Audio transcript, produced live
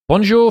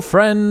Bonjour,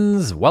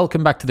 friends.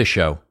 Welcome back to the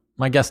show.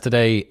 My guest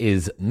today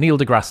is Neil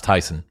deGrasse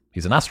Tyson.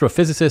 He's an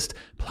astrophysicist,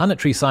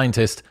 planetary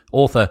scientist,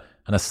 author,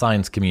 and a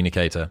science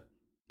communicator.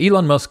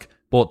 Elon Musk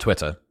bought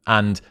Twitter,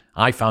 and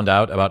I found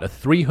out about a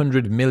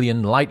 300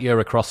 million light-year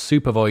across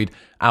supervoid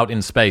out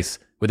in space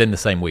within the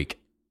same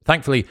week.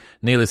 Thankfully,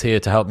 Neil is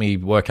here to help me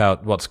work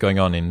out what's going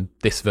on in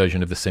this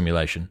version of the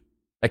simulation.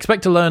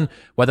 Expect to learn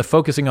whether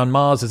focusing on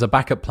Mars as a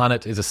backup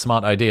planet is a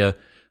smart idea,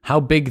 how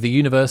big the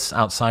universe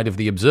outside of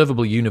the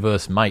observable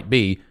universe might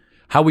be,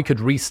 how we could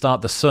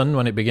restart the sun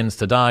when it begins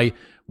to die,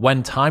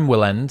 when time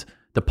will end,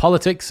 the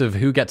politics of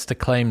who gets to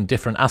claim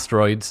different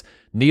asteroids,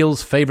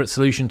 Neil's favourite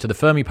solution to the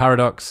Fermi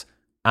paradox,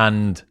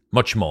 and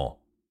much more.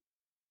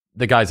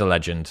 The guy's a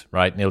legend,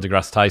 right? Neil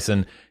deGrasse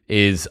Tyson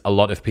is a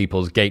lot of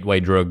people's gateway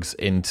drugs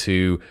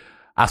into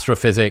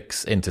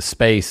astrophysics, into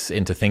space,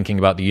 into thinking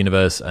about the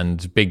universe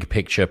and big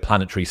picture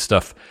planetary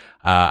stuff.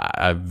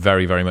 I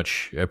very, very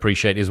much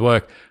appreciate his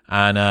work,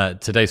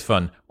 and today's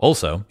fun.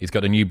 Also, he's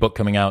got a new book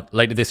coming out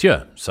later this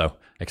year, so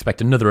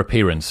expect another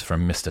appearance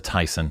from Mr.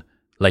 Tyson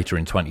later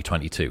in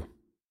 2022.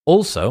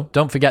 Also,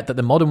 don't forget that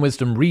the Modern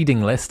Wisdom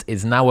reading list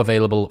is now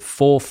available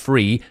for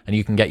free, and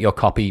you can get your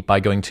copy by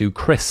going to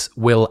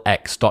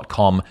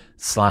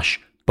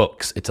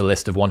chriswillx.com/books. It's a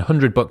list of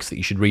 100 books that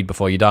you should read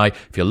before you die.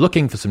 If you're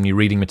looking for some new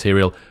reading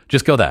material,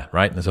 just go there,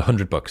 right? There's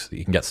 100 books that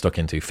you can get stuck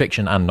into,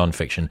 fiction and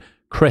non-fiction.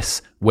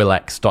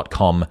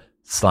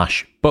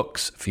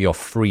 chriswillx.com/books for your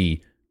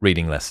free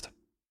reading list.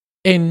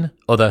 In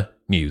other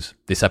news,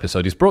 this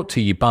episode is brought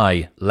to you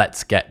by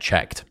Let's Get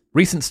Checked.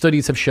 Recent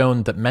studies have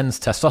shown that men's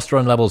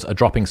testosterone levels are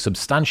dropping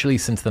substantially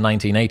since the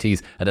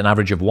 1980s at an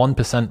average of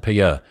 1% per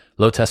year.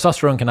 Low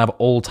testosterone can have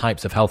all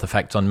types of health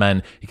effects on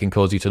men. It can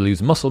cause you to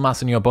lose muscle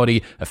mass in your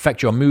body,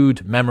 affect your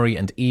mood, memory,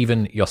 and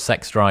even your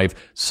sex drive.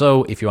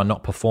 So if you are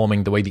not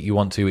performing the way that you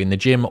want to in the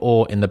gym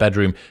or in the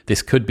bedroom,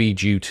 this could be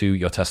due to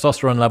your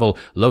testosterone level.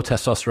 Low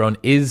testosterone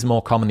is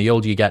more common the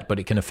older you get, but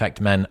it can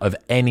affect men of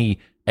any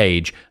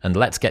age, and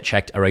Let's Get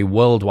Checked are a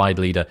worldwide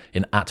leader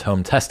in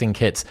at-home testing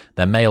kits.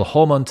 Their male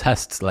hormone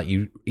tests let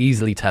you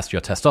easily test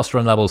your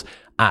testosterone levels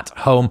at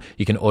home.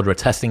 You can order a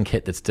testing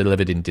kit that's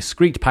delivered in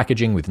discreet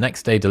packaging with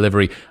next-day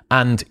delivery,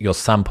 and your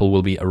sample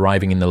will be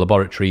arriving in the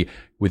laboratory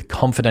with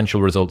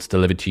confidential results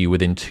delivered to you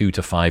within 2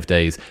 to 5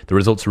 days. The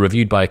results are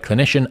reviewed by a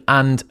clinician,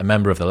 and a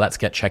member of the Let's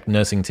Get Checked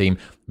nursing team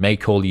may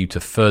call you to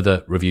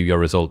further review your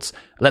results.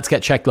 Let's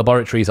Get Checked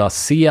laboratories are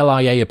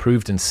CLIA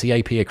approved and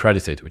CAP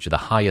accredited, which are the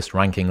highest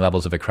ranking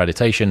levels of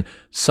accreditation.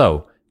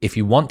 So, if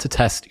you want to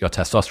test your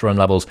testosterone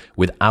levels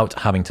without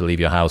having to leave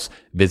your house,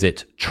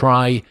 visit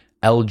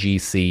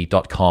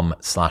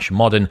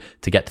trylgc.com/modern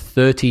to get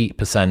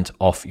 30%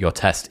 off your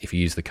test if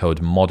you use the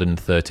code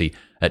MODERN30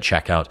 at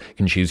checkout. You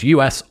can choose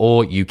US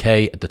or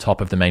UK at the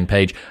top of the main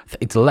page.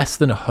 It's less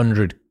than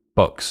 $100,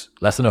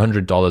 less than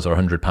 $100 or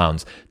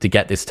 £100 to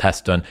get this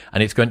test done,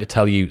 and it's going to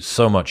tell you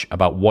so much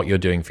about what you're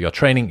doing for your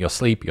training, your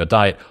sleep, your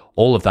diet,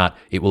 all of that.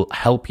 It will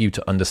help you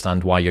to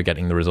understand why you're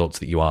getting the results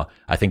that you are.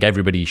 I think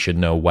everybody should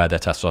know where their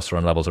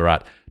testosterone levels are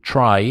at.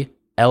 Try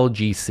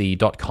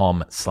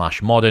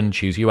lgc.com/modern,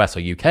 choose US or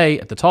UK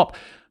at the top,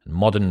 and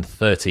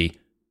modern30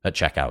 at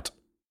checkout.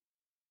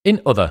 In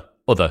other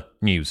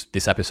news,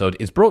 this episode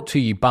is brought to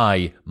you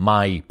by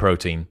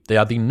MyProtein. They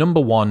are the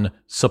 #1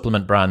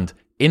 supplement brand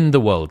in the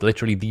world,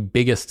 literally the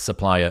biggest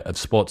supplier of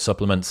sports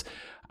supplements.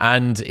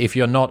 And if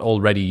you're not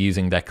already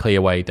using their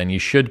Clearway, then you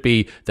should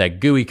be. Their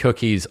gooey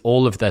cookies,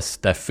 all of their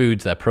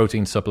foods, their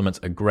protein supplements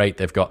are great.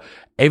 They've got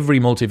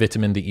every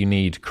multivitamin that you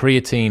need,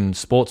 creatine,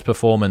 sports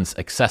performance,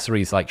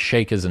 accessories like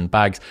shakers and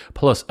bags,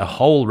 plus a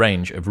whole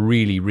range of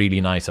really, really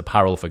nice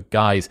apparel for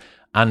guys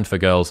and for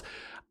girls.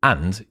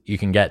 And you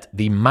can get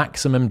the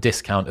maximum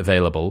discount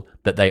available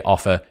that they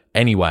offer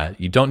anywhere.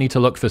 You don't need to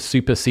look for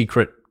super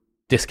secret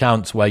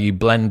discounts where you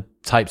blend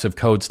types of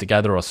codes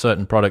together or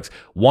certain products.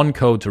 One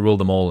code to rule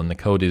them all, and the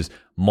code is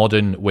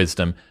Modern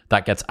Wisdom.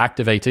 That gets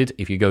activated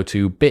if you go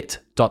to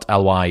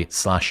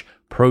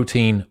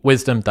bit.ly/protein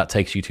wisdom. That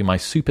takes you to my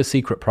super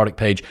secret product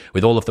page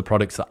with all of the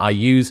products that I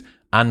use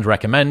and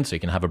recommend, so you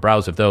can have a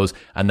browse of those.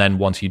 And then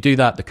once you do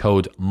that, the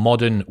code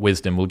Modern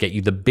Wisdom will get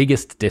you the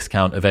biggest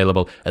discount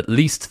available, at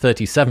least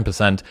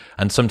 37%,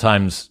 and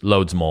sometimes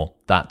loads more.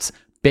 That's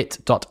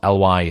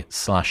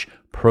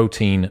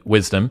bit.ly/protein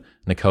wisdom.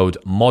 And the code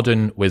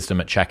Modern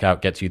Wisdom at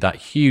checkout gets you that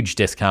huge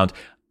discount.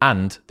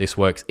 And this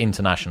works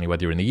internationally,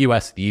 whether you're in the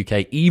US, the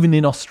UK, even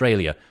in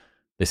Australia.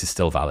 This is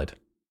still valid.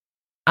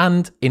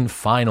 And in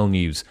final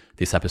news,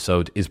 this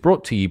episode is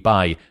brought to you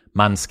by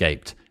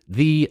Manscaped.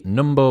 The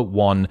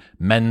 #1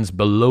 men's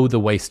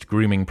below-the-waist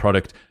grooming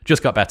product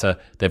just got better.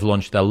 They've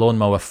launched their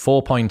Lawnmower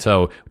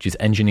 4.0, which is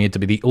engineered to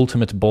be the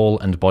ultimate ball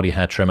and body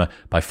hair trimmer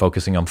by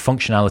focusing on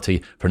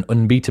functionality for an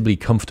unbeatably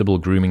comfortable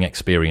grooming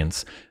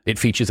experience. It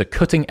features a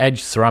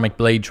cutting-edge ceramic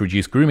blade to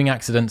reduce grooming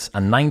accidents,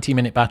 and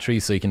 90-minute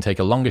batteries so you can take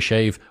a longer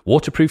shave,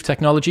 waterproof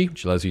technology,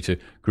 which allows you to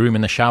groom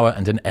in the shower,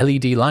 and an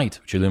LED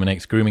light, which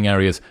illuminates grooming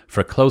areas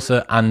for a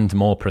closer and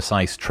more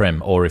precise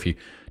trim. Or if you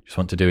Just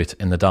want to do it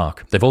in the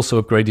dark. They've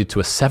also upgraded to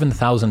a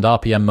 7,000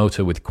 RPM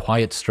motor with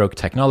quiet stroke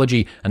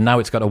technology, and now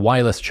it's got a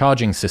wireless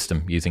charging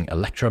system using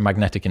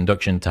electromagnetic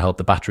induction to help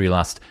the battery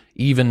last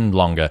even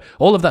longer.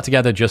 All of that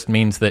together just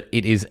means that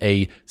it is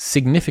a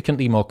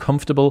significantly more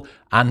comfortable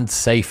and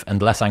safe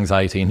and less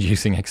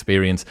anxiety-inducing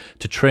experience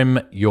to trim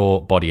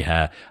your body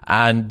hair.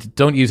 And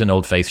don't use an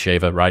old face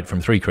shaver, right, from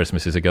 3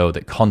 Christmases ago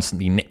that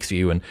constantly nicks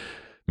you and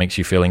makes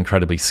you feel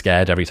incredibly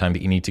scared every time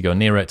that you need to go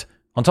near it.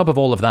 On top of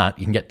all of that,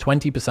 you can get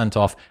 20%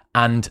 off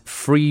and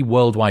free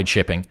worldwide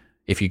shipping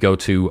if you go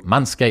to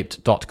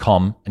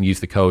manscaped.com and use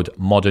the code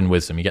Modern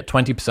Wisdom. You get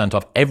 20%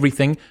 off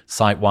everything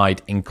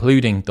site-wide,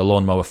 including the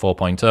Lawnmower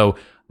 4.0,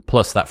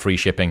 plus that free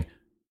shipping.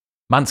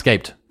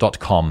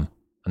 Manscaped.com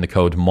and the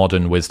code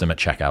Modern Wisdom at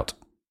checkout.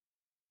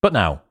 But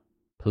now,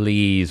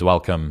 please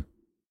welcome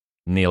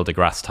Neil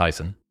deGrasse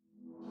Tyson.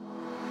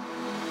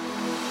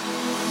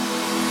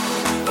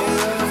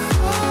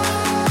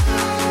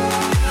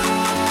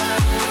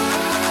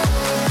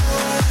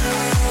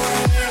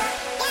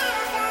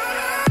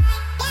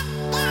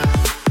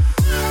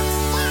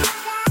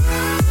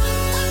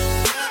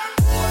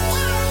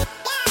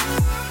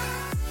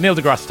 Neil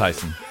deGrasse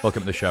Tyson,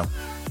 welcome to the show.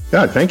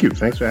 Yeah, thank you.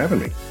 Thanks for having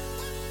me.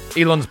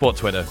 Elon's bought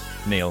Twitter,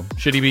 Neil.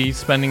 Should he be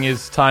spending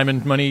his time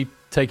and money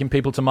taking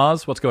people to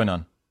Mars? What's going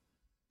on?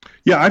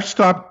 Yeah, I've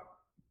stopped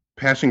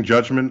passing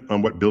judgment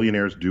on what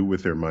billionaires do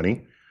with their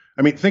money.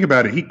 I mean, think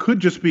about it. He could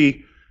just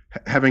be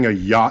having a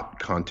yacht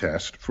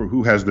contest for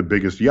who has the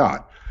biggest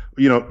yacht.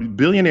 You know,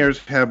 billionaires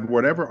have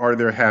whatever are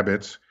their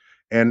habits,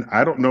 and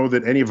I don't know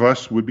that any of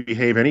us would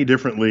behave any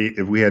differently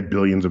if we had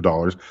billions of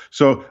dollars.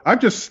 So I've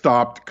just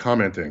stopped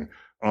commenting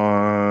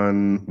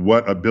on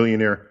what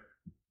billionaires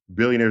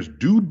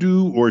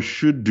do or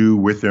should do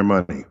with their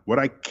money. What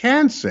I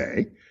can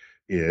say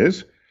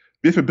is,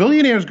 if a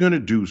billionaire is going to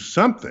do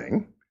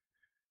something,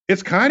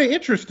 it's kind of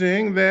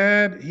interesting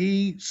that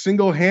he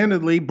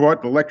single-handedly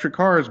brought electric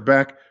cars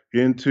back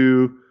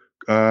into,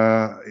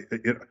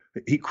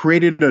 he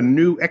created a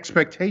new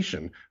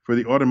expectation for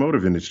the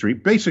automotive industry,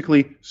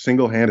 basically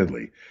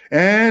single-handedly.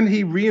 And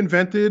he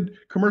reinvented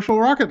commercial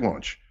rocket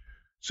launch.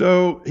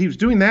 So he was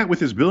doing that with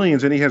his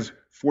billions, and he has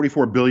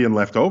 44 billion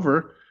left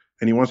over,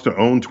 and he wants to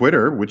own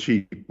Twitter, which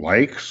he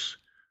likes.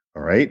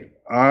 All right.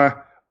 I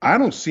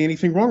don't see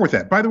anything wrong with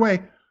that. By the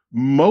way,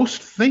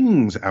 most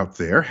things out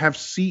there have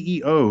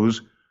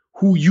CEOs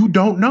who you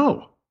don't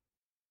know,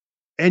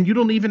 and you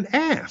don't even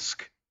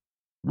ask.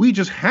 We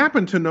just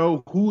happen to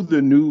know who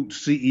the new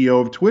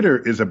CEO of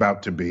Twitter is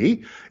about to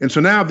be. And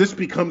so now this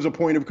becomes a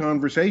point of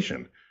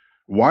conversation.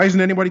 Why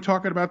isn't anybody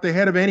talking about the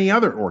head of any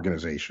other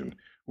organization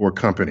or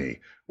company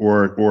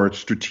or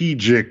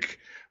strategic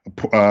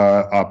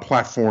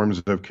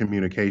platforms of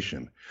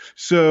communication?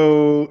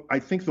 So I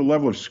think the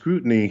level of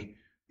scrutiny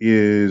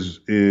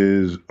is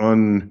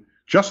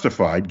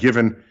unjustified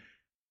given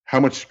how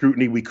much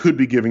scrutiny we could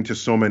be giving to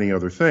so many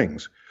other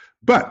things.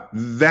 But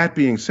that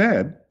being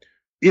said,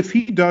 if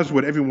he does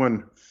what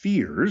everyone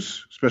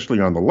fears, especially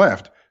on the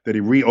left, that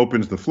he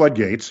reopens the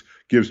floodgates,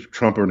 gives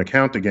Trump an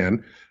account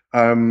again,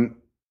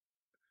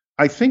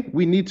 I think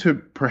we need to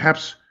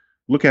perhaps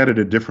look at it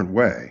a different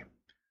way.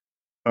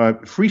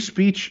 Free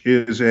speech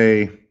is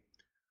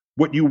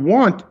what you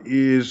want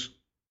is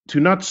to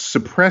not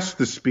suppress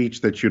the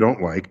speech that you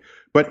don't like,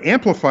 but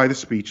amplify the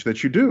speech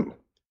that you do.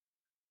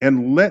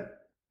 And let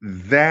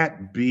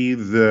that be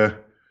the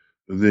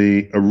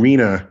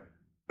arena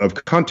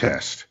of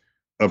contest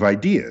of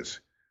ideas.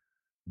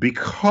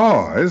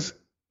 Because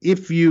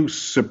if you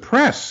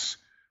suppress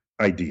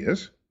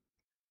ideas,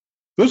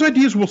 those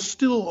ideas will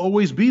still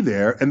always be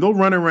there, and they'll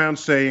run around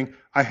saying,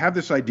 I have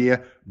this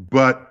idea,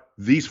 but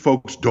these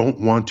folks don't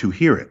want to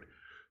hear it.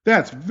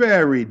 That's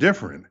very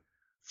different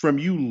from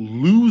you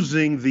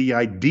losing the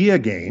idea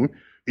game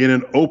in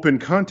an open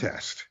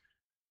contest.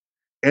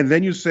 And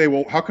then you say,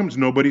 well, how comes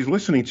nobody's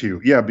listening to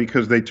you? Yeah,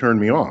 because they turned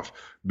me off.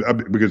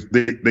 Because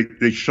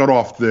they shut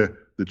off the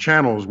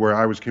channels where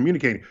I was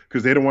communicating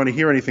because they don't want to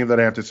hear anything that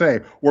I have to say,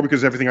 or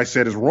because everything I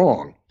said is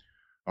wrong.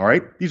 All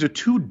right? These are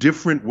two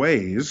different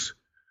ways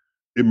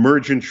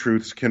emergent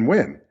truths can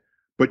win.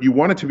 But you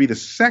want it to be the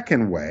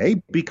second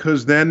way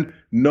because then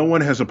no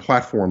one has a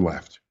platform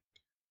left.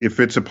 If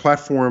it's a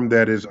platform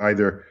that is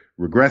either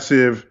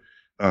regressive,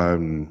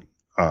 puts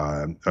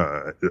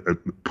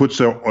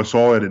us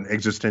all at an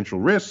existential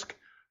risk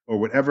or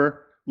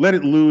whatever, let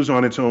it lose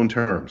on its own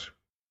terms.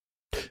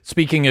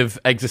 Speaking of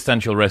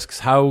existential risks,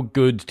 how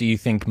good do you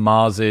think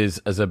Mars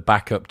is as a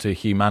backup to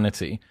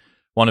humanity?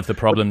 One of the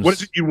problems... What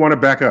is it you want to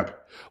back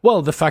up?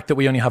 Well, the fact that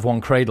we only have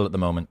one cradle at the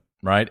moment,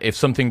 right? If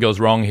something goes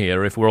wrong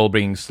here, if we're all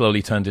being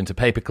slowly turned into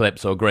paper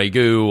clips or grey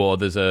goo, or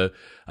there's a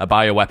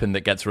bioweapon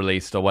that gets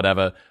released or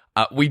whatever,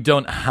 we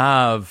don't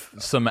have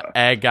some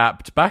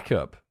air-gapped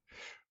backup.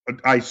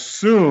 I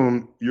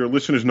assume your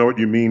listeners know what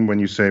you mean when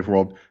you say we're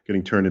all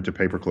getting turned into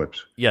paper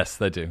clips. Yes,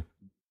 they do.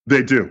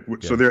 They do.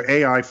 Yes. So they're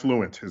AI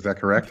fluent. Is that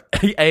correct?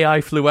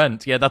 AI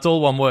fluent. Yeah, that's all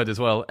one word as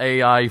well.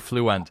 AI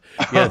fluent.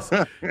 Yes.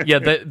 Yeah,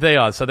 they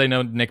are. So they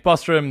know Nick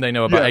Bostrom. They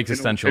know about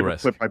existential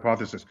risk. Clip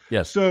hypothesis.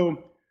 Yes.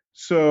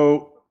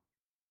 So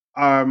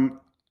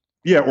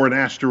Yeah, or an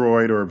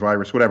asteroid or a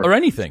virus, whatever. Or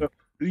anything.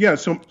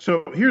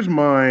 So here's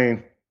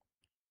my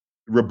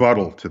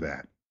rebuttal to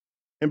that.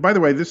 And by the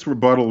way, this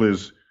rebuttal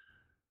is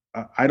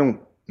I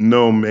don't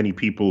know many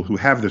people who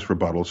have this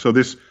rebuttal, so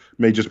this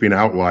may just be an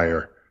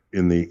outlier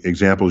in the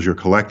examples you're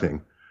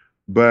collecting.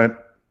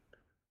 But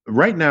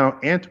right now,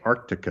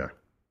 Antarctica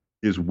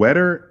is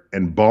wetter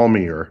and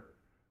balmier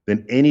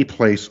than any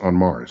place on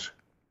Mars.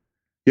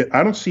 Yet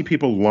I don't see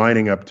people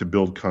lining up to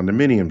build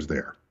condominiums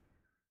there.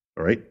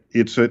 All right.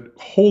 It's a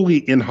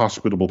wholly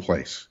inhospitable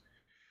place.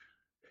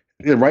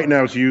 Right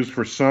now, it's used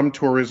for some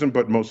tourism,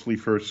 but mostly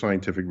for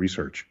scientific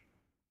research.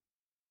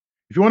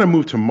 If you want to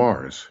move to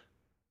Mars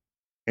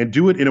and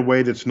do it in a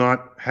way that's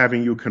not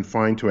having you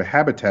confined to a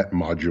habitat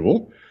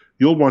module,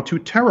 you'll want to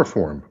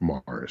terraform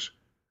Mars.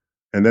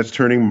 And that's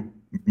turning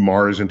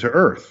Mars into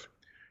Earth.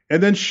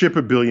 And then ship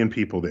 1 billion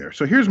people there.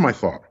 So here's my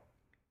thought.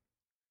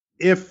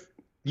 If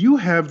you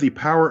have the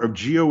power of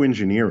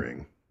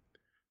geoengineering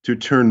to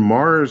turn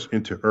Mars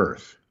into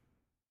Earth,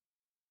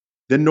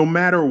 then no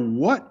matter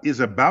what is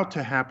about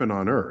to happen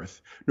on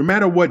Earth, no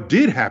matter what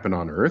did happen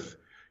on Earth,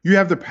 you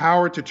have the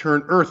power to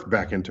turn Earth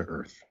back into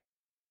Earth.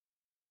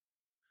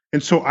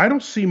 And so I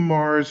don't see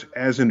Mars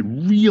as a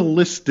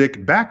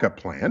realistic backup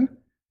plan,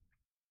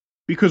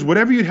 because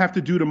whatever you'd have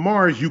to do to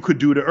Mars, you could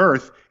do to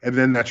Earth, and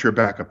then that's your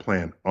backup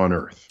plan on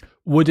Earth.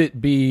 Would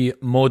it be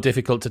more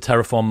difficult to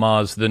terraform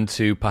Mars than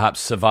to perhaps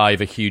survive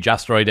a huge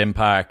asteroid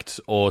impact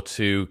or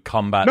to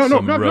combat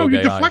some rogue you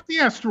AI? deflect the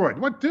asteroid.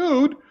 What,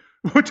 dude?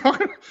 We're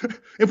talking.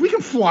 If we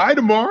can fly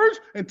to Mars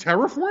and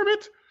terraform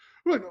it,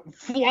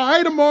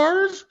 fly to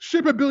Mars,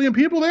 ship 1 billion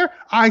people there,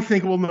 I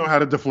think we'll know how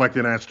to deflect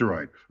an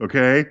asteroid.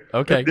 Okay.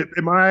 Okay.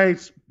 Am I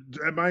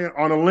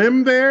on a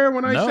limb there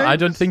when I say? No, I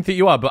don't think that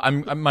you are.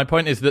 But my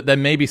point is that there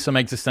may be some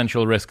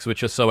existential risks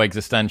which are so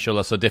existential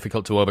or so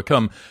difficult to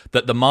overcome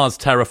that the Mars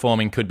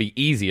terraforming could be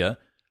easier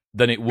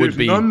than it would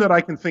be. There's none that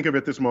I can think of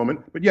at this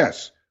moment. But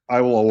yes,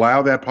 I will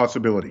allow that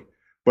possibility.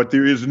 But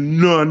there is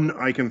none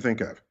I can think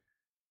of.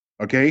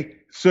 Okay,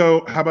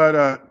 so how about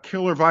a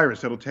killer virus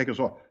that'll take us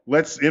all?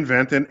 Let's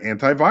invent an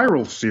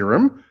antiviral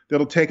serum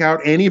that'll take out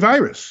any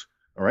virus.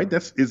 All right,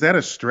 is that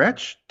a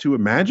stretch to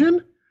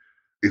imagine?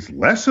 It's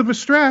less of a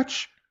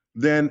stretch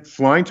than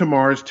flying to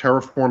Mars,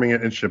 terraforming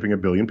it, and shipping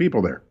 1 billion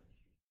people there.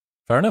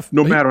 Fair enough.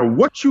 No matter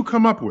what you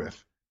come up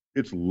with,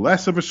 it's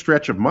less of a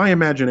stretch of my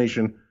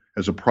imagination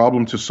as a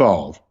problem to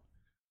solve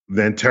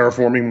than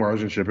terraforming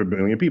Mars and ship 1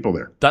 billion people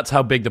there. That's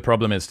how big the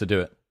problem is to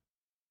do it.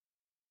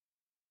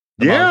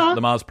 The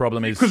Mars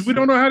problem is because we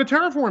don't know how to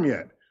terraform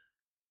yet.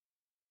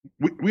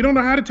 We don't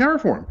know how to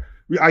terraform.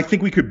 I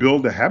think we could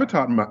build a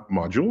habitat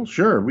module.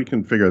 Sure, we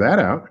can figure that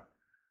out.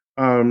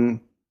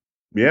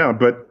 Yeah,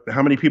 but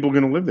how many people are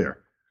going to live there?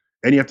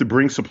 And you have to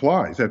bring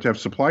supplies. You have to have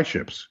supply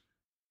ships.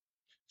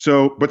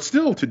 So, but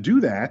still, to do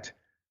that,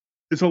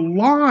 there's a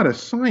lot of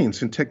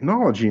science and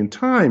technology and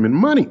time and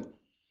money.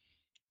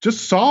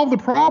 Just solve the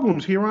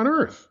problems here on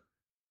Earth.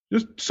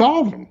 Just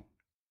solve them.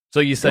 So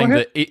you're saying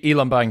that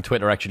Elon buying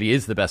Twitter actually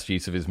is the best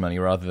use of his money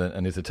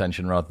and his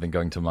attention rather than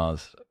going to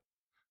Mars?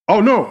 Oh,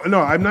 no,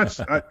 I'm not.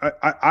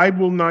 I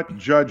will not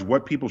judge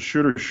what people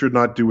should or should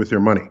not do with their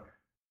money.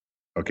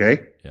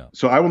 Okay? Yeah.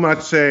 So I will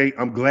not say,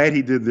 I'm glad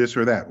he did this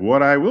or that.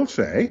 What I will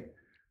say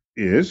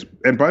is,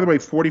 and by the way,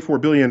 44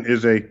 billion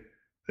is it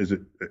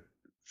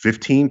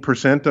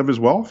 15% of his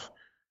wealth?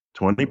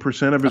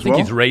 20% of his wealth? I think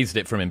he's raised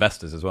it from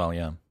investors as well,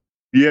 yeah.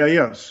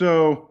 Yeah.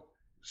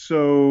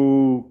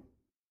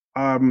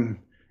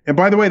 And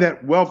by the way,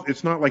 that wealth,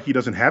 it's not like he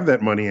doesn't have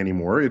that money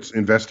anymore. It's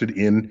invested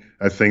in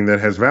a thing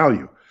that has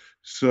value.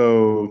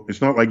 So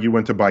it's not like you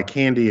went to buy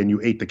candy and you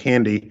ate the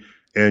candy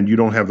and you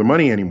don't have the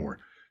money anymore.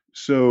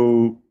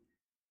 So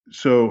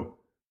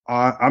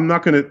I'm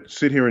not going to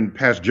sit here and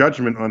pass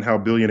judgment on how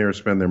billionaires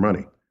spend their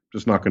money.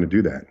 Just not going to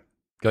do that.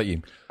 Got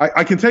you.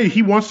 I can tell you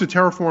he wants to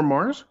terraform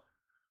Mars.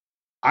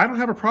 I don't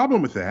have a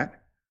problem with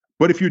that.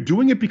 But if you're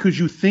doing it because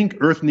you think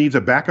Earth needs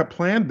a backup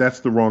plan, that's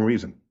the wrong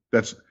reason.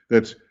 That's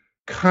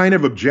kind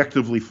of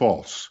objectively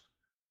false.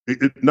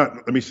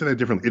 Let me say that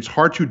differently. It's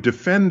hard to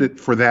defend it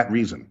for that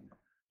reason.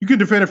 You can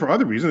defend it for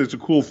other reasons. It's a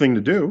cool thing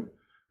to do.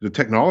 The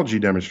technology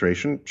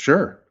demonstration,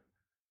 sure.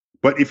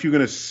 But if you're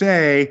going to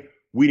say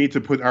we need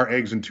to put our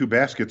eggs in 2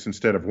 baskets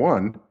instead of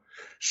 1,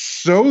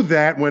 so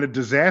that when a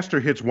disaster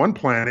hits one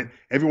planet,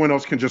 everyone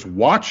else can just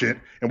watch it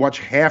and watch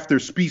half their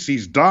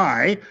species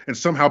die and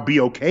somehow be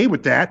okay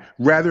with that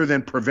rather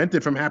than prevent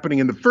it from happening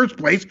in the first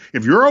place.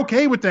 If you're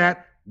okay with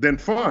that, then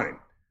fine.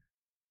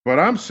 But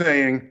I'm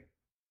saying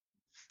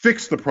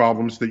fix the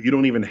problems that you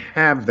don't even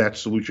have that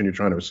solution you're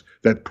trying to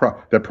that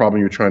problem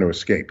you're trying to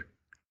escape.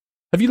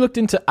 Have you looked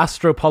into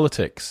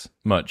astropolitics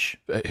much?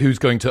 Who's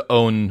going to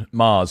own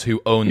Mars?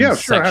 Who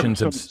owns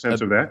sections of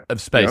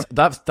space?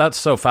 Yeah. That's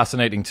so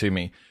fascinating to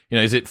me. You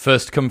know, is it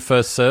first come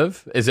first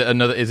serve? Is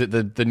it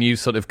the new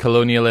sort of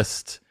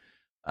colonialist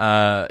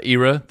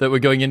era that we're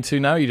going into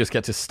now? You just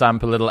get to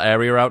stamp a little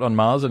area out on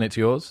Mars and it's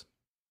yours?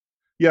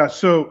 Yeah,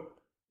 so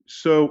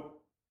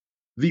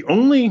the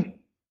only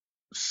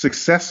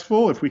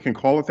successful, if we can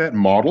call it that,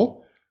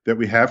 model that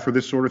we have for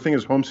this sort of thing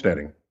is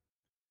homesteading.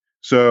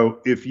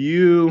 So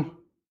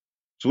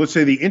so let's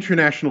say the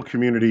international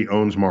community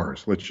owns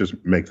Mars. Let's just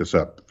make this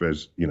up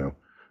as,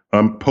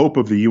 I'm Pope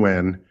of the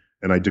UN,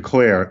 and I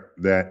declare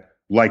that,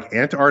 like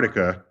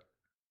Antarctica,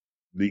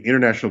 the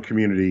international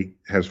community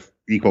has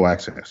equal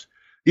access.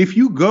 If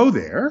you go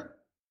there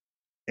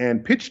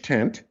and pitch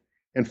tent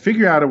and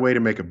figure out a way to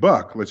make a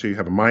buck, let's say you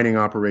have a mining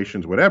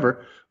operations,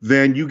 whatever,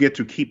 then you get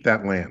to keep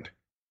that land,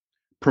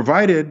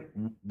 provided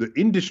the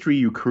industry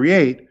you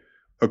create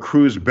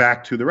accrues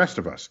back to the rest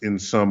of us in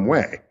some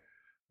way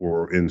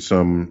or in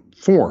some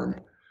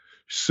form.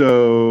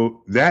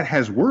 So that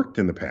has worked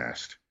in the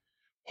past,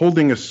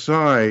 holding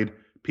aside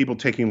people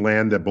taking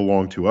land that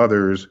belong to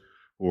others,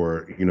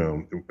 or,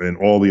 and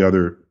all the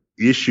other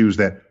issues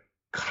that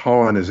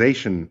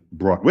colonization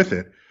brought with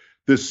it.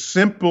 The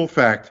simple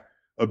fact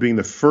of being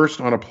the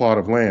first on a plot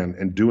of land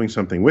and doing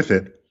something with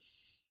it,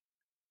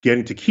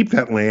 getting to keep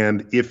that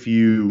land if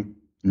you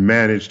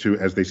manage to,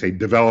 as they say,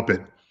 develop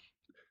it.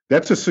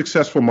 That's a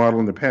successful model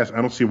in the past.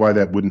 I don't see why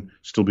that wouldn't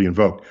still be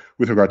invoked.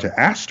 With regard to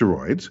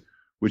asteroids,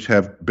 which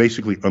have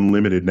basically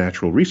unlimited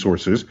natural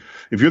resources,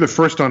 if you're the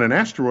first on an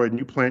asteroid and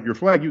you plant your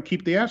flag, you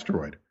keep the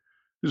asteroid.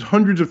 There's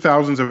hundreds of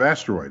thousands of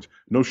asteroids,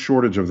 no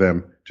shortage of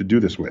them to do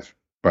this with,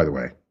 by the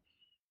way.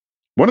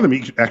 One of them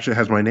actually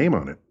has my name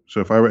on it. So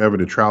if I were ever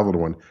to travel to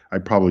one,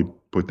 I'd probably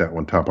put that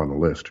one top on the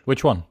list.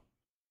 Which one?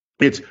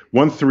 It's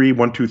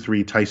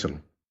 13123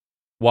 Tyson.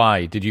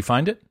 Why? Did you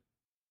find it?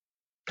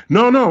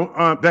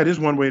 No. That is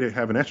one way to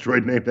have an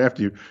asteroid named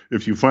after you,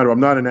 if you find it.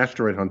 I'm not an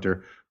asteroid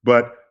hunter,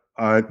 but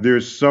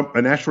there's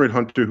an asteroid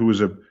hunter who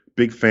was a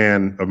big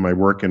fan of my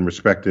work and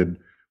respected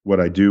what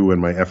I do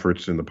and my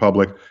efforts in the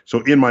public.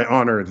 So in my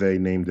honor, they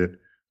named it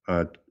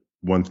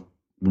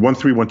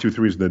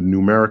 13123 is the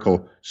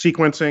numerical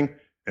sequencing,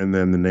 and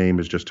then the name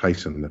is just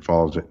Tyson that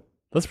follows it.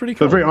 That's pretty cool.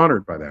 So I'm very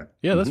honored by that.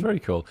 Yeah, that's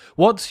very cool.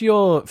 What's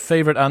your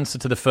favorite answer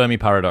to the Fermi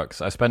paradox?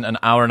 I spent an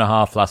hour and a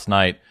half last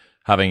night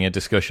having a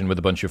discussion with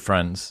a bunch of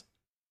friends.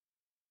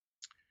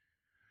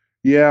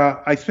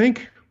 Yeah, I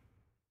think,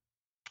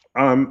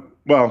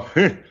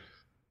 this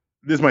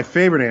is my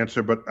favorite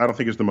answer, but I don't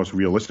think it's the most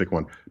realistic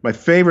one. My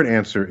favorite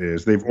answer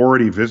is they've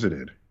already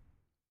visited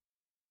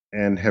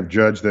and have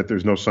judged that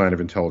there's no sign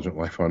of intelligent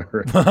life on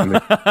Earth.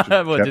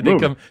 Well, did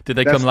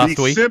they come last week? That's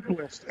the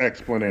simplest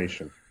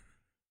explanation.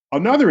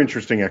 Another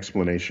interesting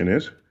explanation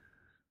is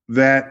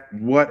that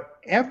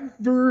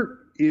whatever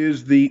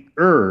is the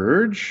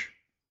urge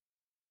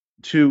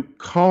to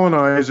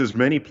colonize as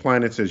many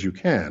planets as you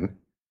can,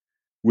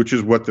 which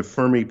is what the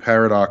Fermi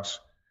paradox,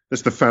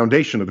 that's the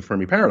foundation of the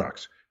Fermi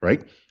paradox,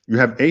 right? You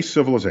have a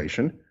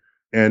civilization,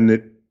 and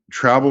it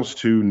travels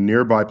to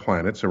nearby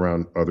planets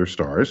around other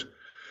stars,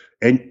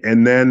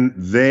 and then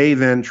they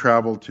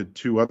travel to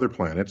two other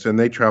planets, and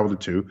they travel to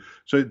two.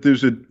 So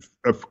there's a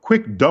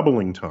quick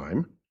doubling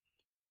time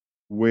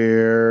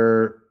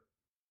where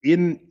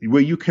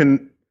you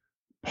can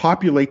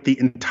populate the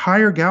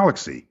entire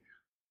galaxy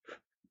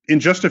in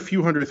just a few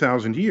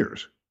 100,000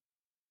 years.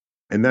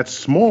 And that's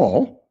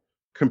small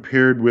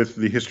compared with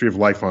the history of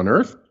life on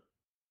Earth.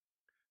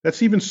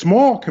 That's even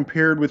small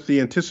compared with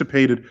the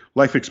anticipated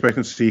life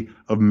expectancy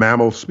of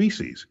mammal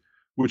species,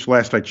 which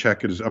last I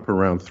checked is up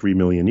around 3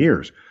 million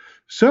years.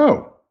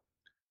 So,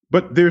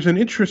 but there's an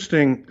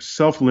interesting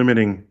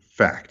self-limiting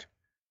fact,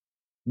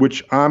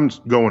 which I'm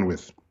going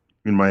with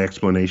in my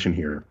explanation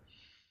here.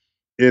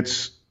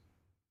 It's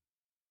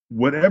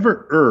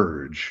whatever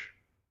urge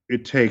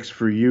it takes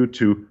for you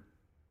to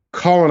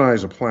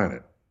colonize a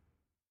planet.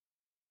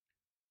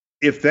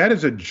 If that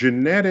is a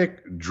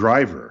genetic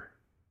driver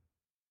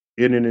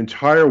in an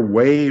entire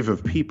wave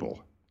of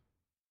people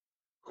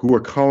who are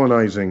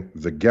colonizing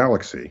the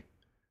galaxy,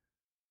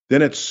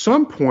 then at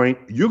some point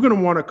you're going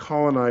to want to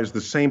colonize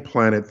the same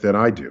planet that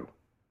I do.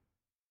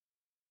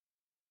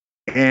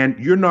 And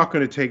you're not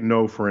going to take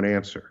no for an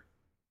answer.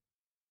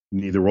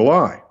 Neither will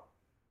I.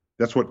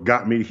 That's what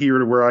got me here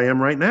to where I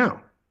am right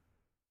now.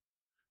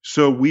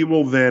 So we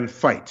will then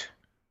fight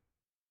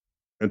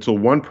until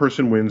one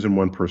person wins and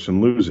one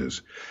person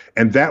loses.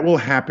 And that will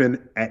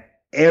happen at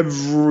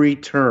every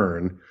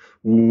turn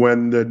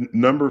when the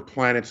number of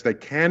planets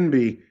that can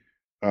be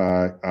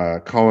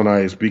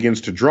colonized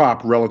begins to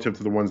drop relative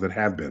to the ones that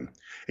have been.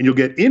 And you'll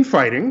get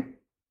infighting,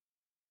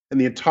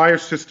 and the entire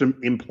system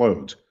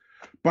implodes.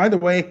 By the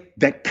way,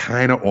 that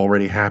kind of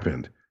already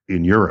happened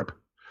in Europe.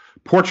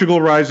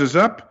 Portugal rises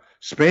up,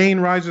 Spain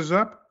rises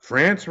up,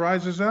 France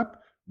rises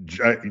up,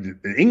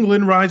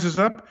 England rises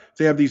up.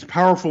 They have these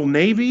powerful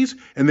navies,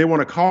 and they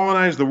want to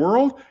colonize the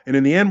world. And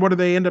in the end, what do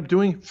they end up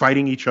doing?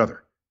 Fighting each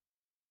other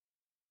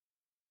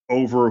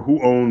over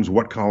who owns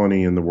what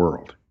colony in the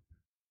world.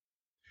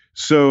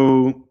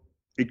 So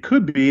it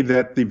could be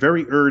that the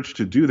very urge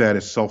to do that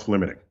is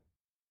self-limiting.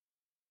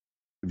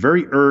 The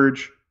very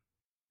urge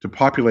to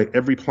populate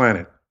every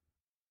planet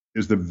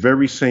is the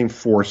very same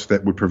force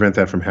that would prevent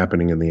that from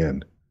happening in the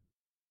end.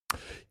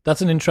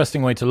 That's an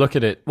interesting way to look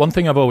at it. One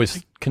thing I've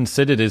always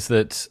considered is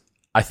that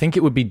I think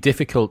it would be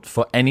difficult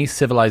for any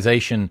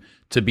civilization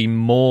to be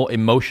more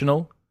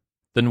emotional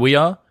than we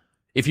are.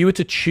 if you were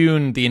to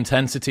tune the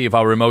intensity of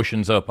our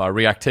emotions up, our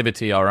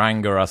reactivity, our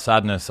anger, our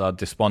sadness, our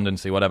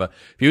despondency, whatever,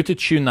 if you were to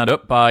tune that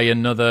up by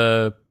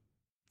another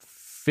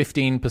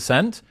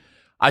 15%,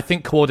 I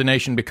think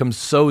coordination becomes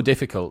so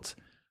difficult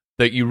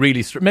that you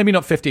really, maybe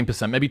not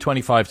 15%, maybe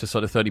 25 to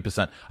sort of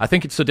 30%. I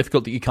think it's so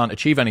difficult that you can't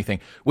achieve anything,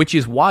 which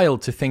is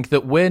wild to think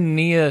that we're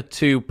near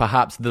to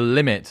perhaps the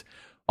limit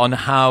on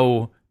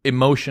how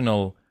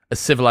emotional a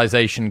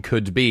civilization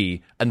could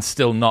be and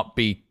still not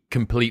be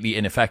completely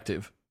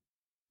ineffective.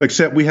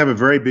 Except we have a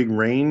very big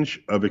range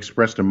of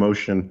expressed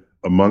emotion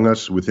among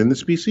us within the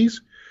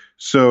species.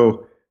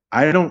 So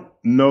I don't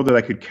know that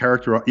I could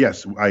characterize.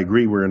 Yes, I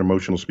agree we're an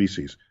emotional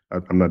species.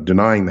 I'm not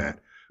denying that.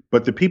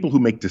 But the people who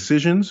make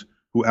decisions,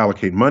 who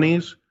allocate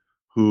monies,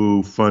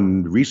 who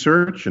fund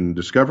research and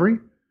discovery,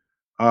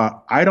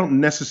 I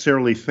don't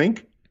necessarily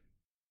think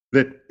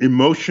that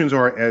emotions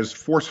are as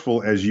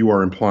forceful as you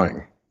are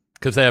implying.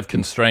 Because they have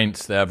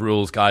constraints, they have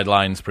rules,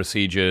 guidelines,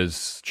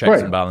 procedures,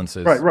 checks and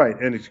balances. Right.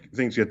 And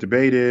things get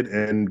debated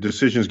and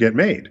decisions get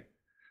made.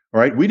 All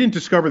right. We didn't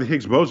discover the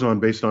Higgs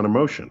boson based on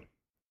emotion.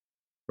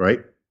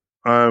 Right.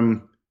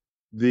 What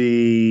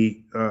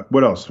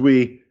else?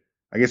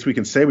 I guess we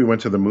can say we went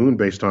to the moon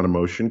based on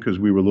emotion because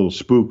we were a little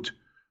spooked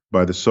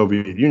by the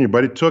Soviet Union.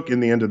 But it took, in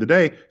the end of the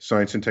day,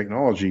 science and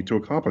technology to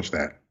accomplish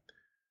that.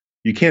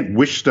 You can't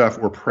wish stuff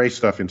or pray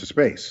stuff into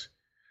space.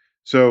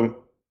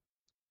 So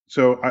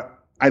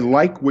I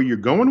like where you're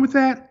going with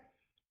that,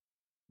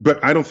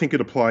 but I don't think it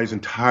applies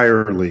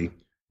entirely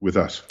with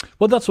us.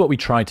 Well, that's what we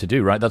try to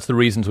do, right? That's the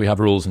reasons we have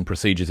rules and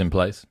procedures in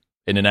place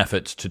in an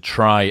effort to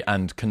try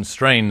and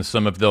constrain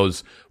some of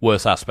those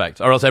worse aspects,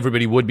 or else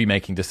everybody would be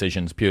making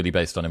decisions purely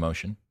based on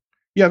emotion.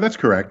 Yeah, that's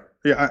correct.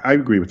 Yeah, I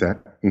agree with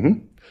that. Mm-hmm.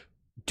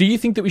 Do you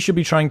think that we should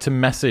be trying to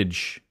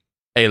message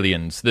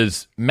aliens?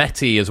 There's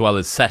METI as well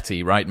as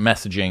SETI, right?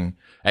 Messaging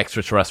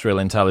extraterrestrial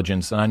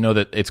intelligence. And I know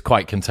that it's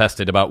quite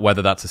contested about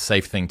whether that's a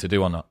safe thing to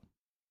do or not.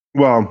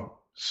 Well,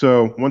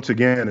 so once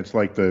again, it's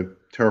like the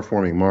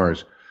terraforming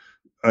Mars.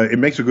 It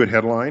makes a good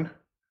headline.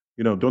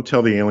 Don't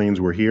tell the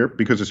aliens we're here,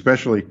 because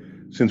especially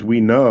since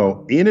we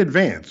know in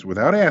advance,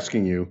 without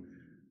asking you,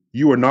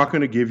 you are not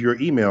going to give your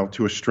email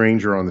to a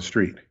stranger on the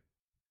street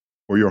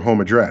or your home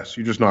address.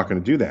 You're just not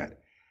going to do that.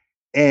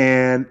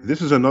 And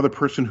this is another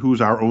person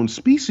who's our own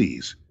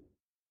species.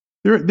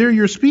 They're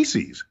your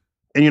species,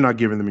 and you're not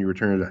giving them your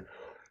return address.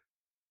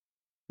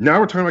 Now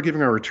we're talking about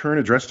giving our return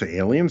address to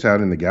aliens out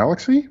in the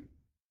galaxy.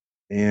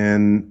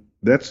 And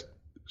that's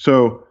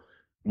so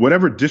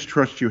whatever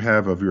distrust you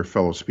have of your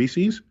fellow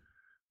species,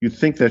 you'd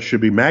think that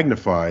should be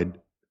magnified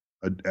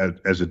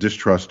as a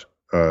distrust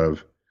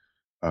of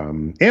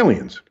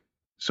aliens.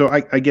 So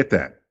I get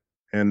that.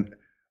 And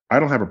I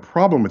don't have a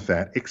problem with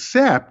that,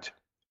 except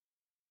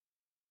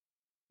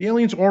the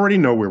aliens already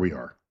know where we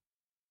are.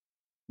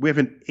 We have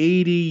an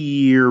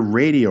 80-year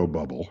radio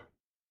bubble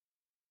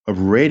of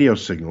radio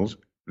signals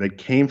that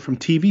came from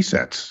TV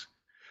sets,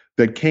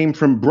 that came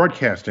from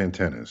broadcast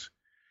antennas.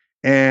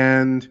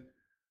 And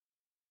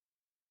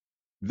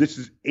this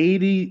is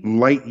 80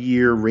 light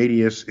year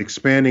radius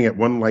expanding at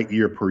 1 light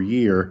year per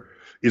year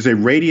is a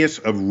radius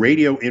of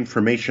radio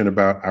information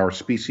about our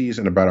species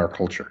and about our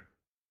culture.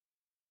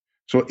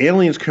 So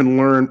aliens can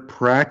learn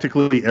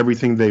practically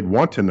everything they'd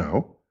want to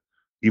know,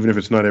 even if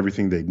it's not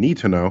everything they need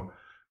to know,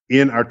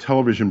 in our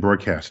television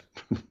broadcast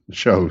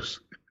shows.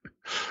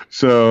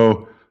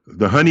 So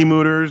the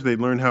honeymooners, they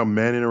learn how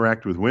men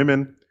interact with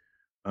women.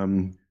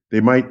 They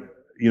might,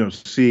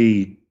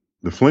 see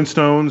the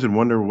Flintstones and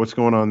wonder what's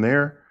going on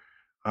there.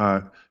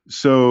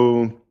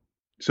 So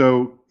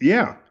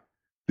yeah,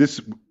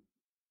 this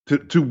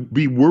to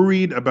be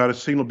worried about a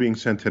signal being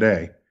sent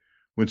today,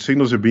 when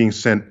signals are being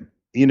sent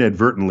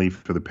inadvertently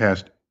for the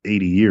past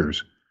 80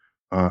 years,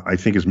 I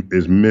think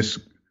is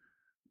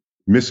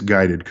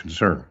misguided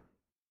concern.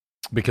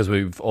 Because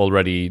we've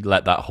already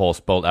let that horse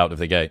bolt out of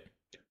the gate.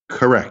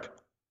 Correct.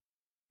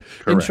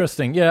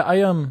 Interesting. Yeah,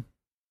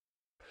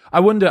 I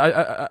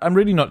wonder. I'm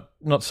really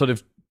not sort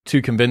of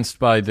too convinced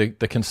by the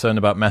concern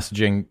about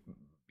messaging.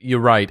 You're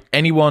right.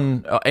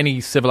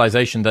 Any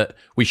civilization that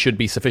we should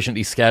be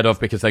sufficiently scared of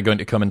because they're going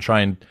to come and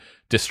try and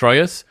destroy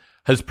us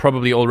has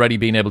probably already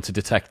been able to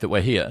detect that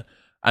we're here.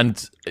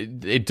 And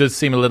it does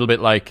seem a little bit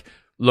like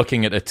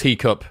looking at a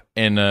teacup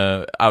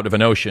out of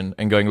an ocean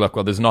and going, look,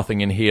 well, there's nothing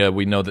in here.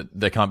 We know that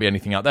there can't be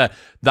anything out there.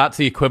 That's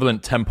the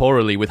equivalent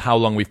temporally with how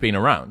long we've been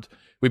around.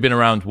 We've been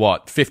around,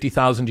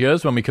 50,000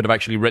 years when we could have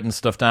actually written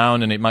stuff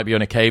down and it might be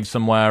in a cave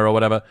somewhere or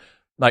whatever.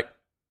 Like,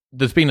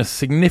 there's been a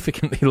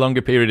significantly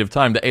longer period of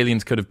time that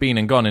aliens could have been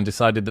and gone and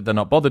decided that they're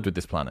not bothered with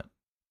this planet.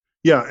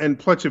 Yeah, and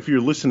plus, if you're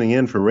listening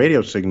in for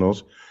radio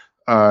signals,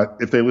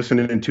 if they listened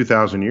in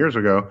 2,000 years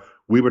ago,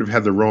 we would have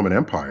had the Roman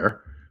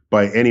Empire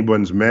by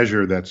anyone's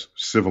measure. That's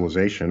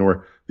civilization,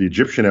 or the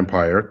Egyptian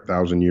Empire,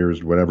 1,000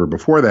 years, whatever,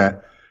 before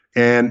that.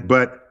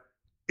 But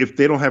if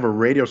they don't have a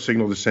radio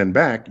signal to send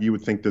back, you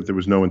would think that there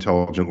was no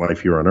intelligent life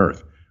here on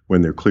Earth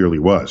when there clearly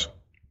was.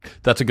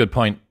 That's a good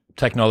point.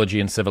 Technology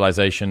and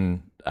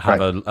civilization have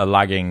right. a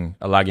lagging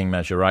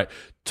measure, right?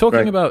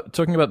 Talking about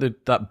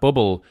that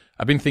bubble,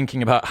 I've been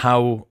thinking about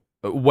how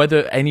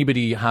whether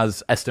anybody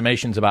has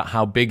estimations about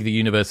how big the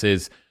universe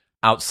is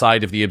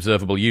outside of the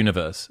observable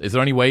universe. Is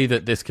there any way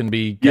that this can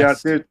be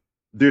guessed? Yeah,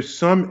 there's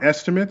some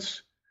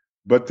estimates,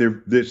 but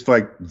it's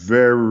like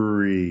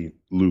very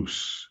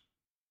loose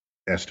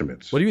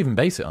estimates. What do you even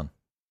base it on?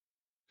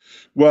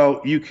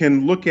 Well, you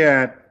can look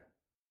at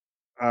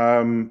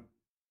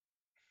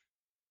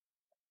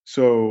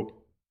so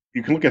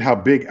you can look at how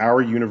big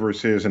our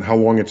universe is and how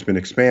long it's been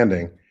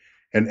expanding,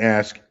 and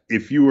ask,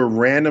 if you were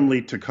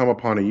randomly to come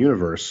upon a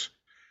universe,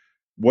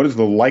 what is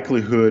the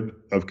likelihood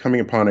of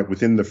coming upon it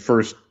within the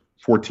first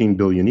 14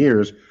 billion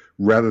years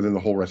rather than the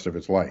whole rest of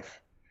its life?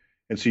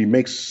 And so you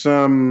make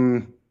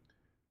some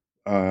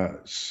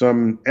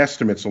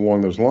estimates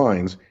along those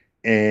lines,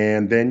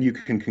 and then you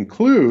can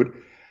conclude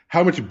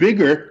how much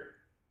bigger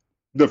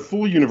the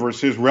full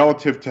universe is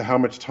relative to how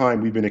much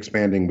time we've been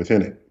expanding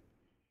within it.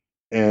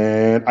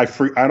 And I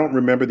don't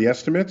remember the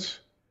estimates.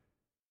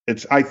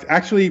 With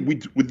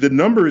the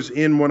numbers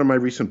in one of my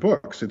recent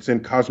books. It's in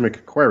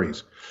Cosmic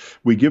Queries.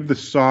 We give the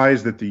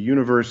size that the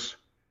universe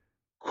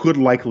could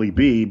likely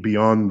be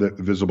beyond the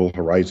visible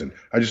horizon.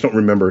 I just don't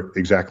remember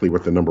exactly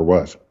what the number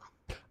was.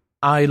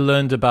 I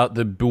learned about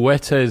the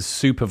Boötes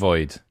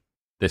supervoid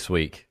this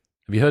week.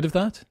 Have you heard of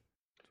that?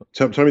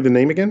 Tell me the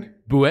name again.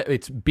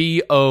 It's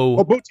B-O...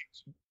 Oh, Boötes.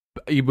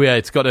 Yeah,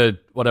 it's got a,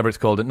 whatever it's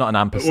called, not an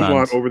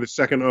ampersand. Over the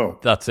second O.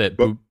 That's it.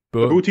 Boötes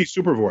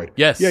supervoid.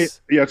 Yes. Yeah,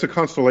 it's a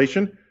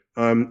constellation.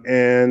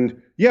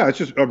 And yeah, it's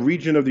just a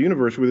region of the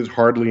universe where there's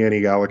hardly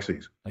any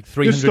galaxies. Like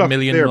 300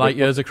 million light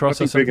years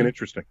across or something? Big and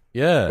interesting.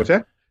 Yeah. What's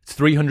that? It's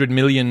 300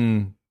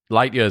 million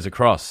light years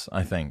across,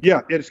 I think.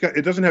 Yeah,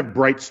 it doesn't have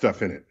bright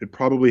stuff in it. It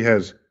probably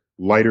has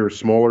lighter,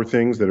 smaller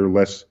things that are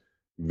less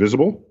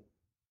visible.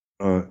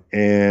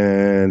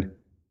 And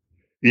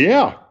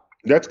yeah,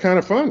 that's kind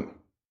of fun.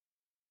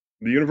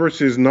 The universe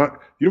is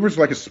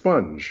like a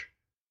sponge,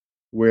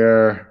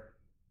 where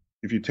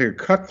if you take a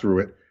cut through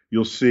it,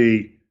 you'll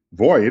see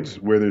voids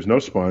where there's no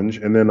sponge,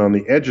 and then on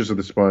the edges of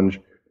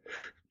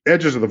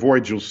the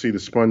voids, you'll see the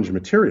sponge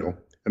material,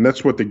 and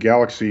that's what the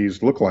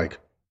galaxies look like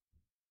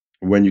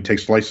when you take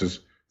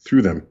slices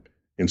through them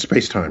in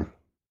space-time.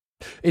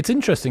 It's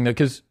interesting, though,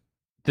 because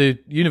the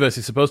universe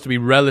is supposed to be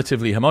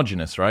relatively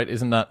homogeneous, right?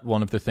 Isn't that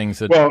one of the things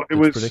that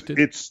predicted?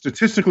 It's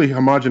statistically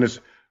homogeneous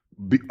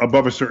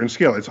above a certain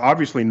scale. It's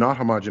obviously not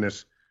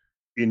homogeneous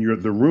in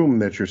the room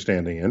that you're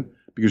standing in,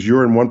 because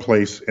you're in one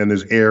place and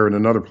there's air in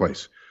another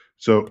place.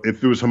 So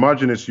if it was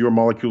homogeneous, your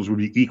molecules would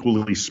be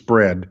equally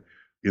spread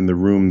in the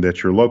room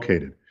that you're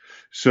located.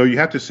 So you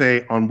have to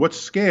say, on what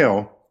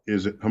scale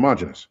is it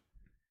homogeneous?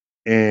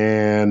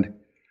 And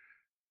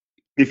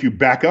if you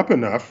back up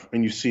enough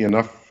and you see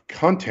enough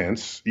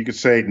contents, you could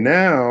say,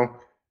 now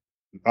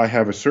I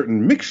have a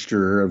certain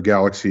mixture of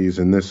galaxies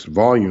in this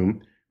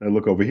volume. And I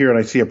look over here and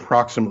I see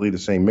approximately the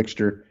same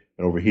mixture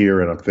over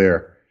here and up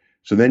there.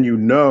 So then you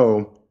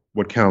know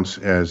what counts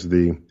as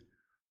the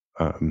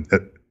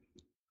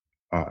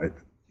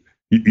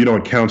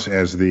it counts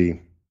as that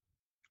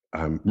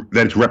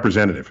it's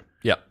representative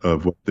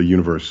of what the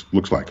universe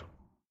looks like.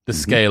 The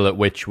scale at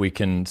which we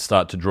can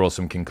start to draw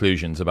some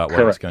conclusions about what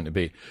it's going to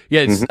be.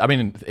 Yeah, I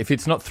mean, if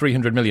it's not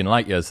 300 million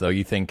light years, though,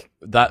 you think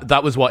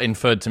that was what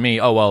inferred to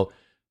me, oh, well,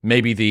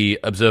 maybe the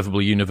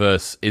observable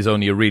universe is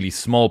only a really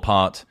small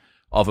part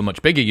of a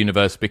much bigger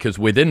universe, because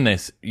within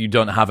this, you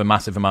don't have a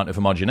massive amount of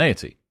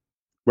homogeneity.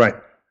 Right.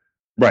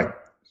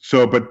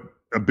 So, but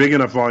a big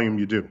enough volume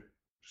you do.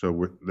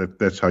 So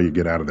that's how you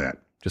get out of that.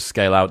 Just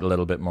scale out a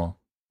little bit more.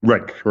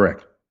 Right,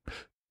 correct.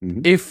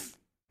 If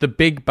the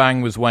Big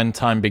Bang was when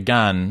time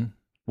began,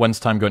 when's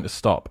time going to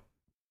stop?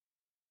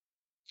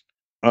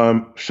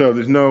 So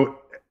there's no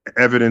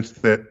evidence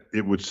that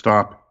it would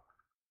stop.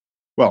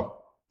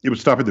 Well, it would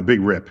stop at the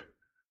Big Rip,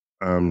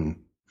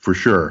 for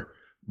sure.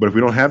 But if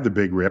we don't have the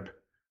Big Rip,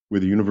 where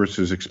the universe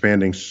is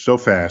expanding so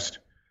fast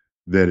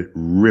that it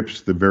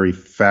rips the very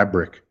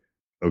fabric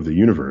of the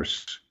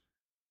universe,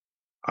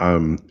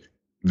 if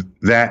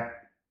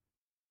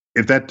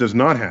that does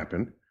not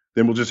happen,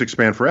 then we'll just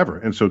expand forever.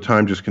 And so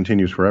time just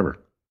continues forever.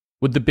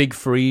 Would the Big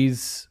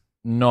Freeze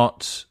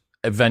not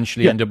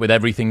eventually end up with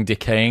everything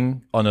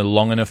decaying on a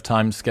long enough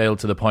time scale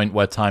to the point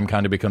where time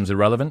kind of becomes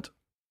irrelevant?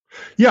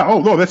 Yeah. Oh,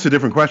 no, that's a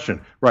different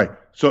question. Right.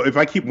 So if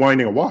I keep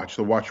winding a watch,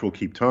 the watch will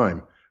keep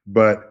time.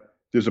 But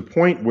there's a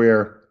point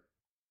where,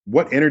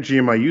 what energy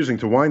am I using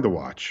to wind the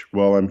watch?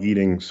 Well, I'm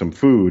eating some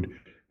food.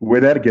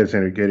 Where that gets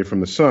energated from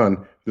the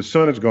sun. If the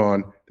sun is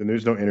gone, then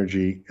there's no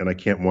energy and I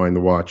can't wind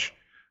the watch.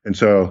 And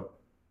so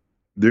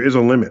there is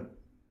a limit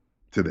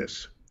to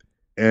this.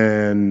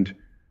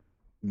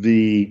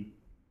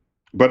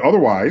 But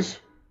otherwise,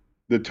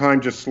 the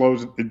time just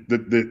slows.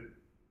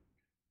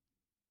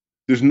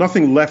 There's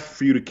nothing left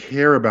for you to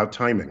care about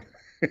timing.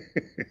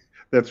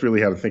 That's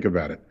really how to think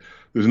about it.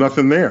 There's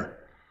nothing there.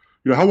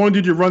 How long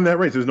did you run that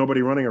race? There's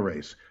nobody running a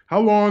race. How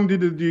long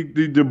did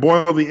you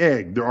boil the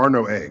egg? There are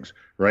no eggs,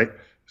 right?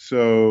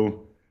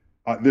 So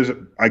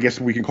I guess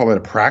we can call that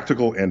a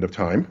practical end of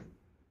time,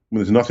 when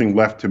there's nothing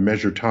left to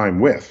measure time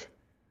with.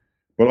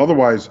 But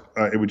otherwise,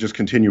 it would just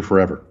continue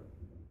forever.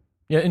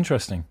 Yeah,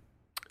 interesting.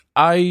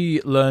 I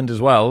learned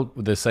as well,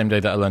 the same day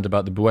that I learned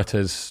about the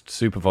Boetes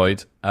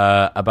supervoid,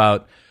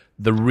 about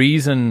the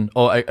reason,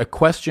 or a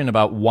question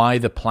about why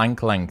the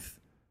Planck length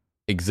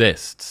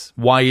exists.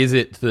 Why is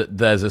it that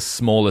there's a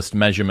smallest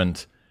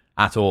measurement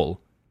at all?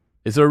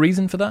 Is there a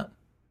reason for that?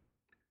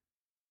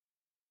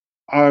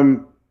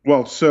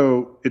 Well,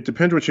 so it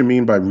depends what you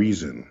mean by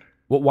reason.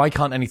 Well, why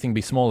can't anything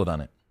be smaller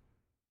than it?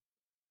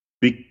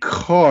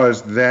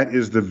 Because that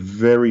is the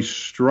very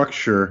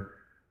structure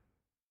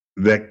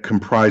that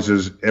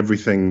comprises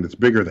everything that's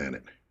bigger than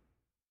it.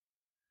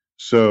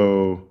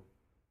 So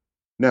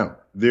now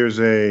there's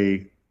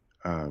a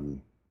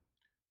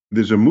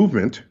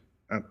movement,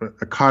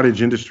 a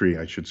cottage industry,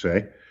 I should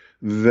say,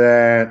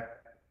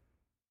 that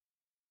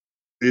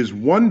is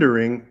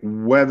wondering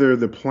whether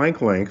the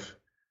Planck length,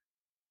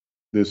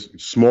 this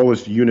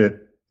smallest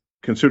unit,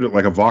 consider it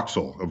like a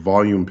voxel, a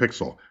volume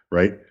pixel,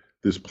 right?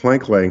 This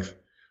Planck length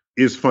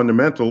is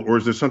fundamental, or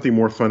is there something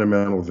more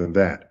fundamental than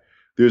that?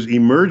 There's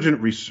emergent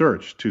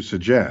research to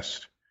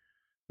suggest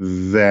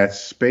that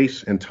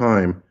space and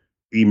time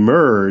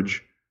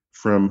emerge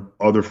from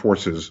other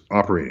forces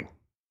operating.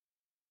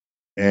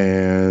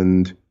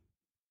 And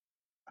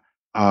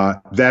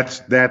that's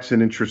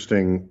an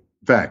interesting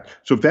fact.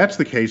 So if that's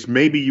the case,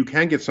 maybe you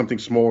can get something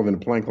smaller than a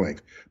Planck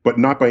length, but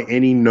not by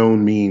any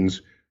known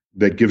means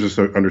that gives us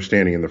an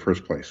understanding in the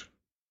first place.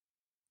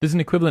 There's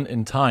an equivalent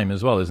in time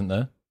as well, isn't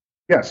there?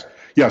 Yes.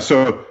 Yeah.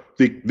 So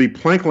the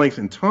Planck length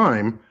in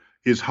time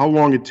is how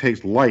long it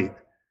takes light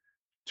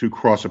to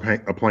cross a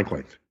Planck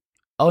length.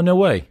 Oh, no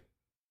way.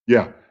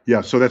 Yeah.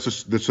 Yeah. So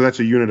that's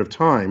a unit of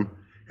time,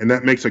 and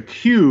that makes a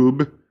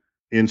cube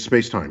in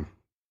space-time.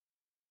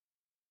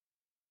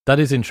 That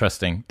is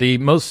interesting.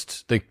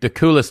 The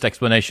coolest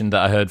explanation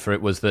that I heard for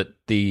it was that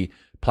the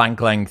Planck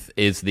length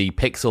is the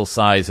pixel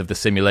size of the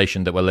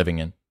simulation that we're living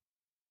in.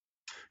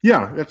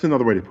 Yeah, that's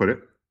another way to put it.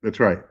 That's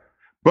right.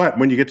 But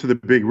when you get to the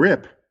Big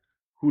Rip,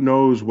 who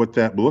knows what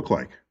that will look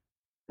like?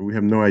 We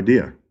have no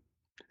idea.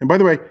 And by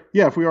the way,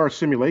 yeah, if we are a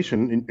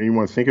simulation and you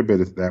want to think of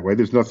it that way,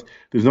 there's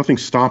nothing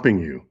stopping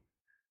you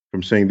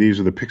from saying these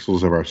are the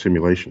pixels of our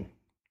simulation.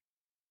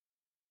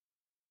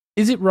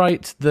 Is it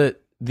right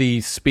that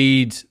the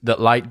speed that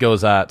light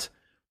goes at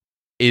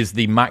is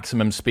the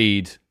maximum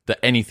speed that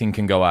anything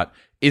can go at?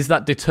 Is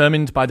that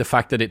determined by the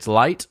fact that it's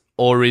light,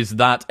 or is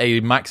that a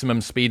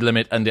maximum speed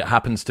limit and it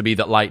happens to be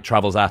that light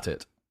travels at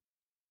it?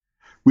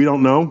 We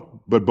don't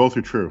know, but both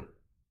are true.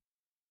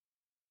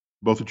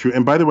 Both are true.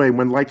 And by the way,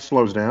 when light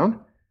slows down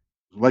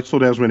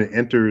when it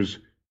enters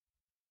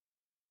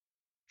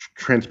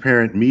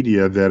transparent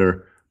media that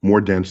are more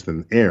dense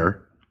than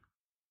air.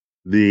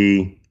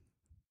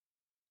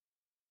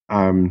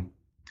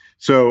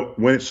 So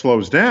when it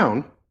slows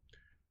down,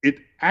 it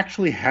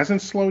actually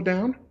hasn't slowed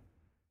down.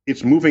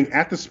 It's moving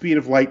at the speed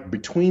of light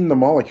between the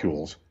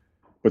molecules,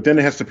 but then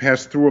it has to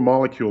pass through a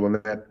molecule,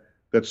 and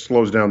that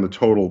slows down the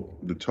total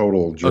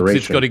duration. Oh,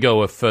 it's got to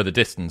go a further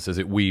distance as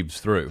it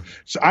weaves through.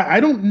 So I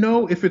don't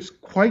know if it's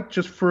quite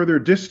just further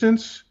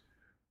distance,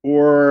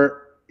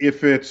 or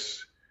if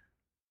it's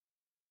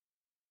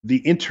the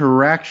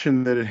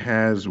interaction that it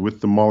has with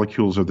the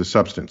molecules of the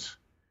substance.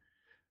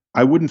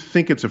 I wouldn't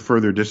think it's a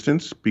further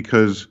distance,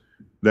 because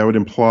that would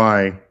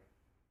imply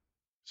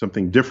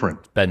something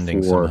different.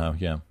 Bending somehow,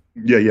 yeah.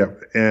 Yeah.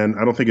 And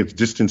I don't think it's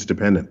distance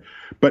dependent.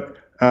 But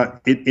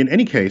in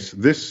any case, so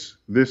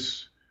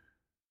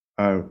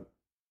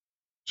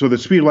the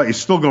speed of light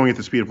is still going at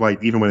the speed of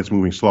light even when it's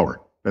moving slower.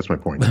 That's my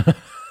point.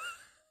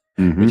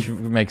 Mm-hmm. Which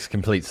makes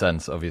complete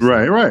sense, obviously.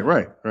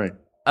 Right.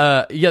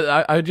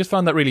 Yeah, I just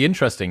found that really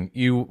interesting.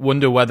 You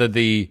wonder whether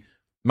the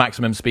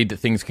maximum speed that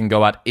things can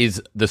go at is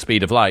the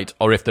speed of light,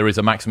 or if there is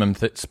a maximum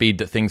speed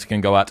that things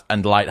can go at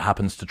and light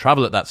happens to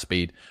travel at that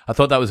speed. I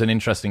thought that was an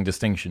interesting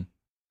distinction.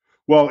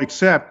 Well,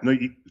 except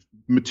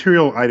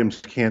material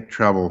items can't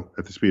travel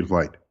at the speed of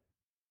light.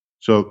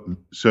 So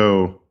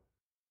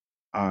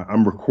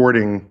I'm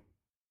recording.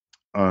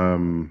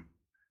 So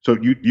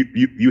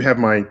you have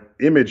my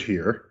image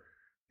here,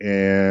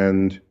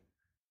 and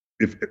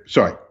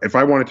if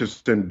I wanted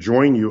to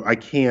join you, I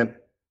can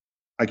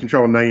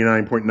travel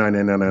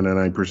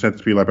 99.9999% the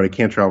speed of light, but I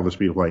can't travel the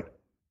speed of light.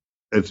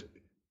 It's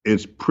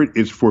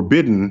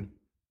forbidden.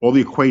 All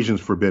the equations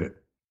forbid it,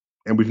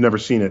 and we've never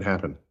seen it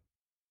happen.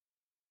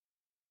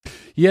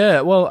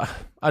 Yeah, well,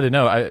 I don't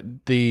know.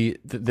 The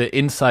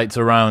insights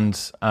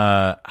around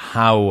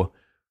how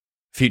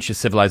future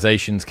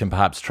civilizations can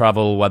perhaps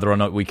travel, whether or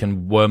not we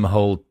can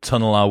wormhole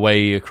tunnel our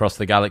way across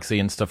the galaxy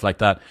and stuff like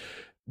that,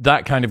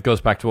 that kind of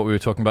goes back to what we were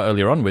talking about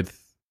earlier on with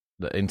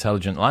the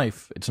intelligent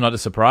life. It's not a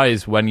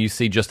surprise when you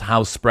see just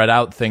how spread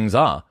out things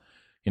are.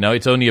 You know,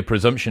 it's only a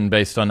presumption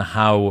based on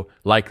how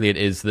likely it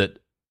is that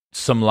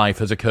some life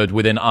has occurred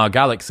within our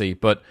galaxy.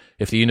 But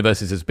if the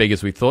universe is as big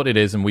as we thought it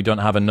is, and we don't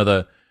have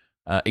another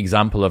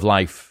example of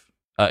life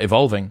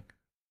evolving,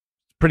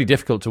 it's pretty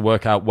difficult to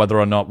work out whether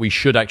or not we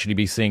should actually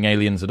be seeing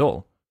aliens at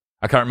all.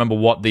 I can't remember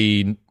what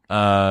the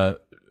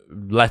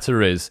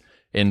letter is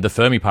in the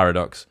Fermi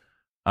paradox,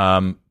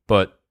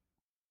 but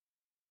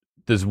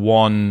there's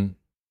one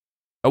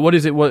What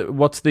is it?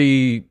 What's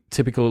the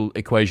typical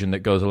equation that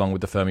goes along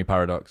with the Fermi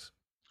paradox?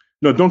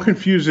 No, don't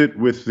confuse it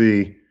with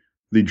the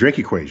Drake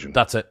equation.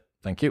 That's it.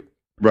 Thank you.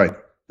 Right.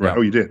 Yeah.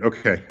 Oh, you did.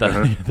 Okay.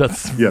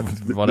 That's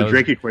the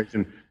Drake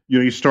equation.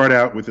 You start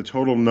out with the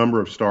total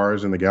number of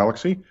stars in the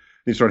galaxy, and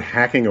you start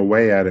hacking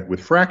away at it with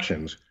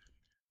fractions.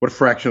 What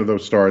fraction of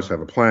those stars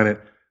have a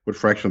planet? What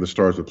fraction of the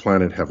stars with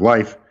planet have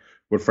life?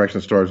 What fraction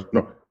of stars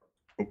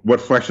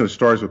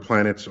with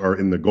planets are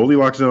in the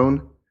Goldilocks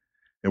zone?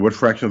 And what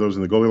fraction of those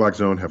in the Goldilocks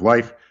zone have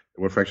life?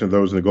 And what fraction of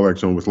those in the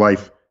Goldilocks zone with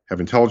life have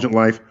intelligent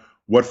life?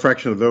 What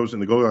fraction of those in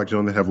the Goldilocks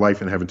zone that have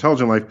life and have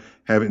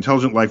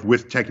intelligent life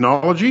with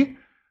technology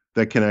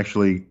that can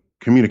actually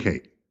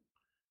communicate?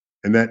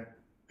 And that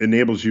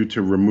enables you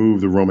to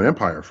remove the Roman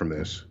Empire from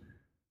this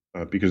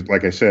because,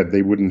 like I said,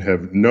 they wouldn't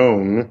have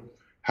known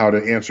how to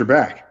answer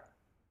back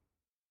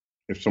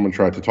if someone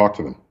tried to talk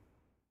to them.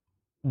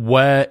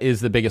 Where is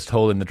the biggest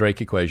hole in the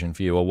Drake equation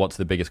for you, or what's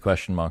the biggest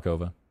question mark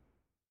over?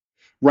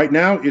 Right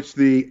now,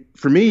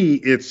 for me,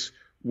 it's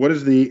what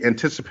is the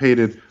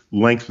anticipated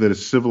length that a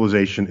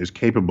civilization is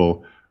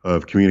capable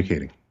of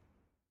communicating?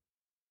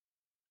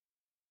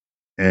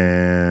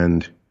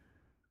 And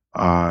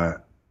because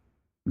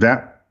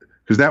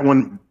that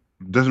one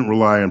doesn't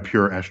rely on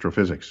pure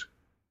astrophysics.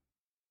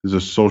 There's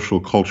a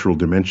social, cultural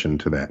dimension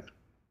to that.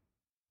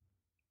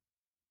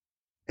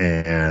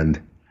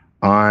 And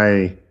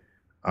I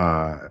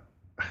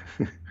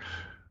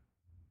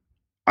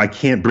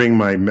can't bring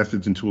my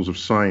methods and tools of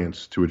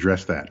science to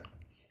address that.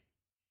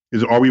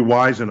 Are we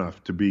wise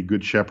enough to be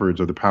good shepherds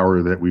of the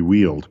power that we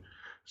wield,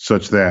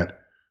 such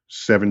that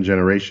 7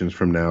 generations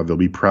from now they'll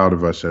be proud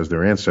of us as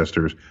their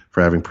ancestors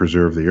for having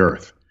preserved the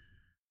earth?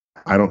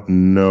 I don't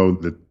know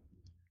that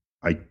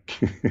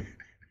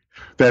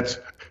that's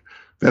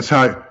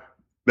how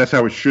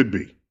it should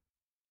be.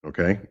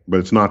 Okay, but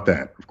it's not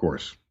that, of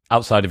course.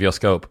 Outside of your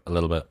scope a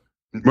little bit.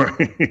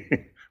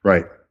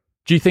 Right.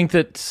 Do you think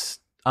that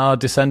our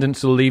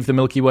descendants will leave the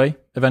Milky Way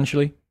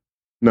eventually?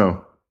 No.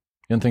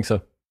 You don't think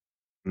so?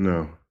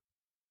 No.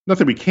 Not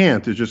that we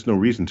can't, there's just no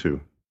reason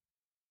to.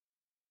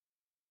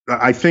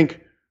 I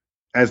think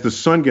as the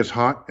sun gets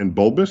hot and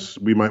bulbous,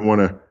 we might want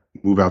to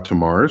move out to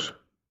Mars.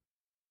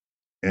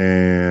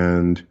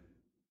 And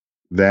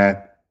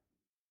that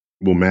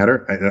will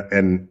matter.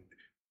 And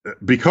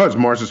because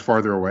Mars is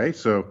farther away,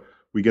 so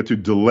we get to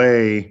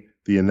delay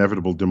the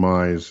inevitable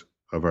demise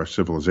of our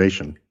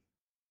civilization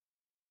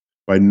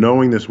by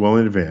knowing this well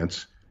in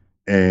advance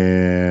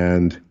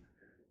and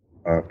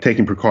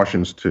taking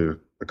precautions to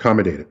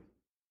accommodate it.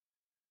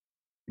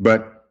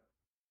 But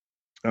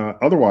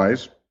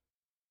otherwise,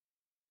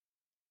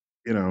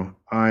 I'm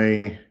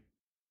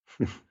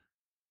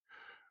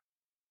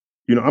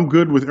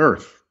good with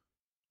Earth,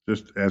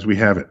 just as we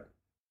have it.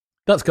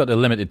 That's got a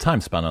limited time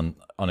span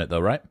on it,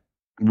 though, right?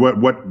 What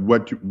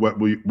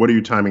are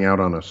you timing out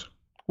on us?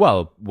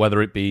 Well,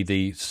 whether it be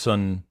the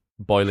sun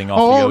boiling off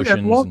the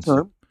oceans. Yeah, long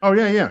term.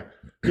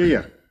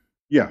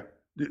 Yeah.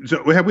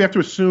 So we have to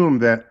assume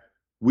that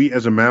we,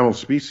 as a mammal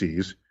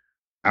species,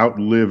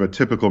 outlive a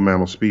typical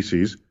mammal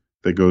species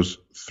that goes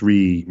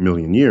 3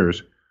 million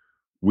years.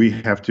 We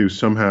have to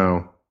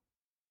somehow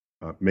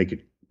make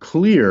it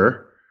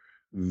clear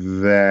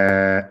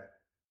that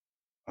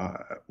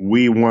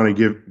we want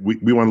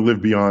to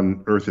live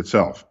beyond Earth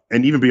itself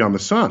and even beyond the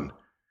sun,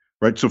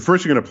 right? So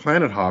first you're going to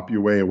planet hop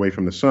your way away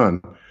from the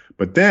sun,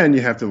 but then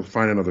you have to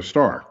find another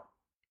star.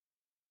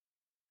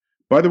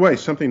 By the way,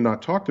 something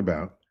not talked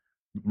about,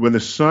 when the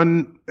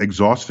sun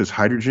exhausts its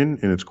hydrogen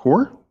in its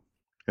core,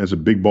 as a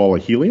big ball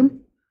of helium,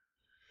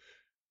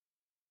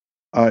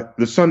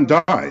 the sun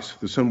dies.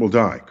 The sun will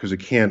die because it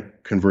can't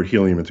convert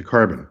helium into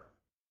carbon.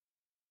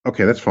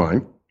 Okay, that's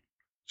fine.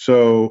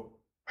 So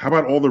how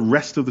about all the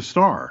rest of the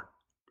star?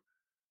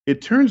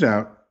 It turns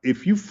out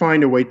if you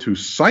find a way to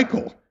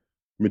cycle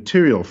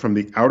material from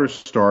the outer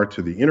star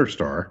to the inner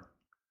star,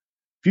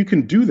 if you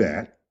can do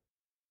that,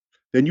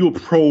 then you will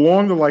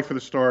prolong the life of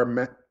the star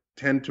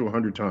 10 to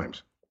 100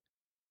 times.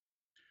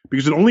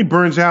 Because it only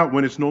burns out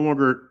when it's no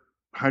longer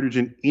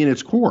hydrogen in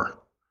its core.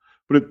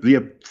 But if you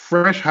have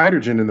fresh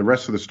hydrogen in the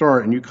rest of the star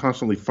and you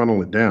constantly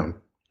funnel it down,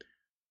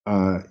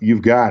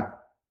 you've got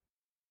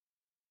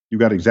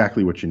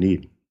exactly what you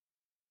need.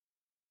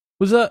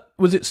 Was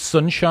it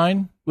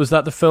Sunshine? Was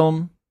that the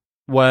film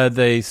where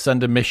they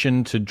send a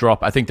mission to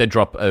drop? I think they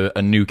drop a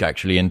nuke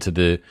actually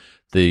into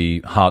the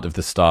heart of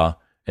the star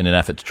in an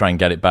effort to try and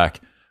get it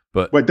back.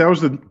 But wait, that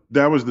was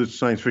the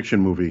science fiction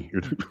movie.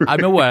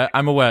 I'm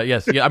aware.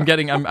 Yes, yeah,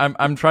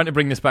 I'm trying to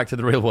bring this back to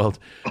the real world.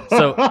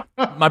 So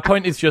my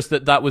point is just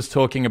that was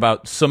talking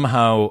about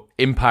somehow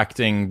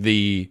impacting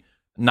the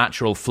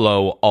natural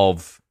flow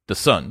of the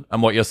sun.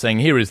 And what you're saying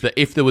here is that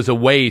if there was a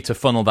way to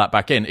funnel that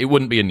back in, it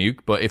wouldn't be a nuke,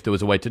 but if there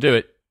was a way to do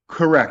it,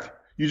 correct.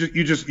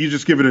 You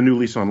just give it a new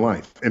lease on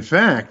life. In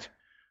fact,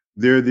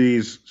 there are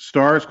these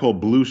stars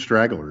called blue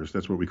stragglers.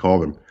 That's what we call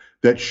them.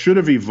 That should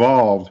have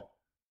evolved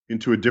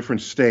into a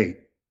different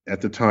state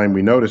at the time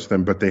we noticed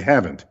them, but they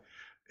haven't.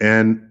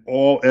 And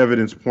all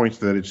evidence points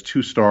that it's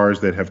two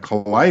stars that have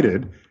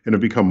collided and have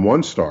become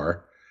one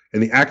star.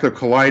 And the act of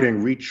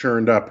colliding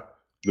re-churned up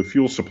the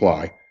fuel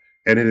supply,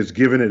 and it has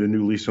given it a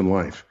new lease on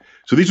life.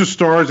 So these are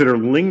stars that are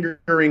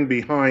lingering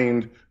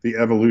behind the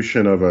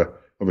evolution of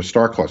a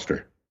star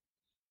cluster.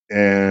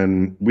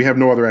 And we have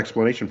no other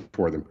explanation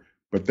for them,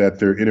 but that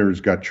their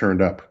innards got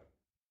churned up.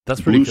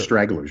 That's pretty blue cool.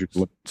 Stragglers.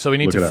 So we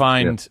need to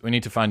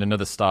find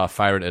another star,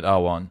 fire it at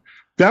R1.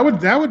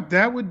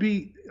 That would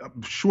be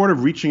short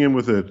of reaching in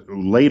with a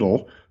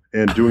ladle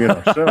and doing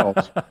it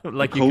ourselves.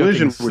 Like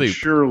collision would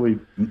surely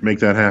make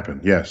that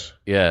happen. Yes.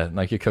 Yeah,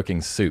 like you're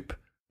cooking soup.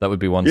 That would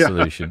be one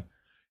solution.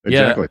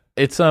 Exactly.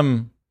 Yeah, it's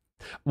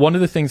one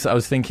of the things that I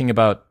was thinking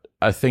about.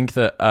 I think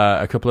that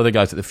a couple of the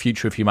guys at the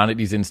Future of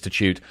Humanities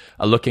Institute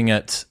are looking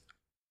at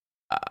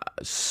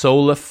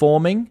solar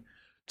forming.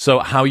 So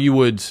how you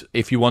would,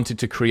 if you wanted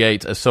to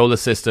create a solar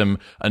system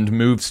and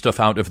move stuff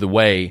out of the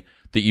way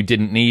that you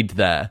didn't need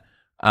there.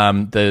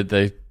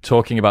 They're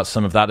talking about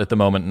some of that at the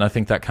moment, and I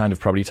think that kind of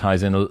probably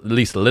ties in at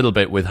least a little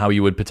bit with how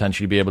you would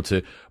potentially be able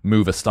to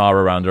move a star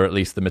around, or at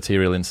least the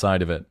material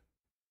inside of it.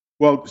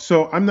 Well,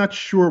 so I'm not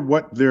sure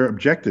what their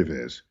objective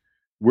is.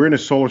 We're in a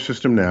solar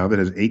system now that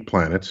has 8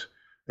 planets,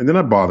 and they're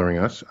not bothering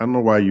us. I don't know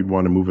why you'd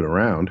want to move it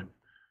around.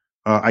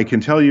 I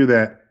can tell you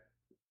that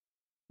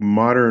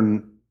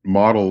modern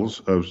models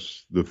of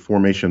the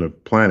formation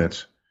of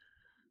planets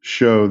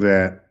show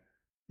that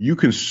you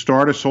can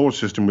start a solar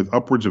system with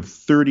upwards of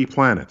 30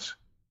 planets,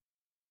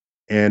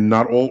 and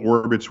not all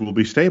orbits will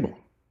be stable.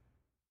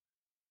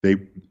 If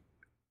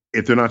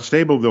they're not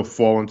stable, they'll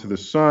fall into the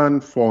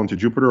sun, fall into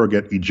Jupiter, or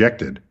get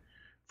ejected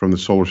from the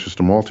solar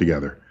system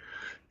altogether.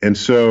 And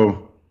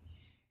so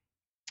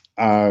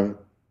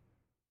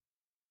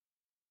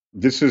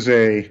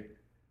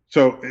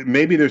so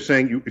maybe they're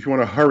saying if you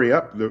want to hurry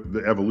up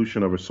the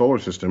evolution of a solar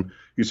system,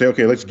 you say,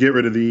 okay, let's get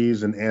rid of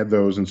these and add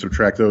those and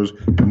subtract those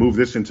and move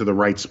this into the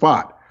right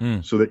spot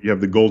so that you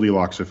have the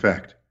Goldilocks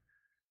effect.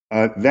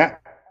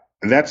 That's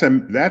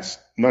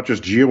not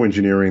just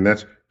geoengineering,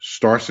 that's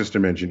star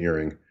system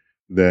engineering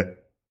that,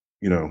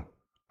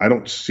 I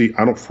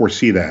don't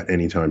foresee that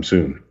anytime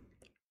soon.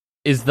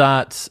 Is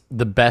that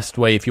the best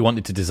way, if you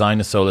wanted to design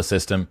a solar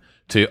system,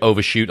 to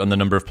overshoot on the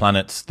number of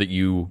planets that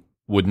you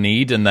would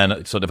need and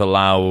then sort of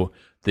allow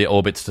the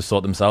orbits to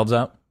sort themselves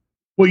out?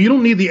 Well, you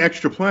don't need the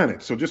extra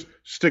planets. So just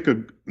stick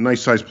a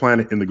nice sized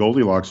planet in the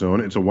Goldilocks zone.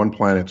 It's a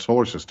 1-planet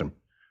solar system.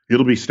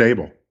 It'll be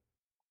stable.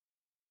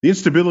 The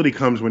instability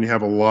comes when you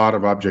have a lot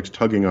of objects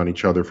tugging on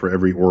each other for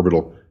every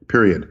orbital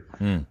period.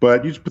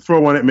 But you just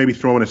maybe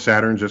throw in a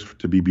Saturn just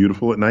to be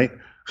beautiful at night.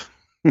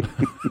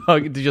 Oh,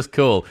 just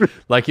cool.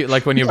 Like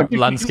when you're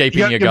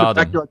landscaping your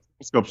garden. Backyard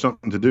telescope,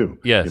 something to do.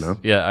 Yes.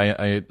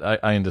 Yeah,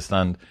 I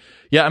understand.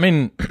 Yeah, I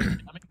mean,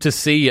 to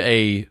see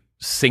a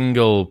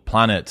single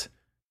planet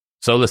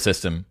solar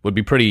system would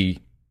be pretty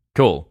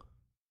cool.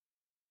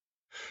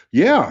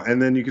 Yeah,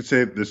 and then you could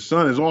say the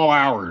sun is all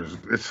ours.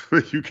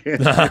 You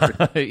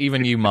can't.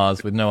 Even you,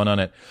 Mars, with no one on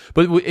it.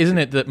 But isn't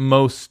it that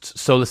most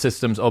solar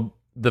systems, or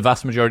the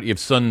vast majority of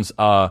suns,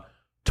 are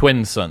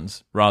twin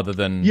suns rather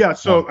than... Yeah,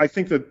 so I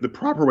think that the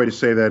proper way to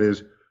say that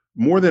is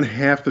more than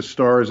half the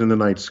stars in the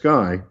night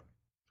sky,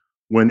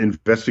 when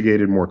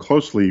investigated more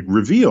closely,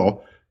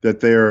 reveal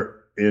that they're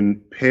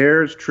in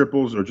pairs,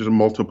 triples, or just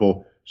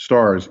multiple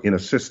stars in a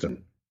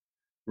system.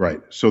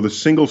 Right. So the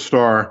single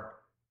star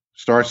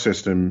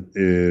system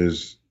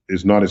is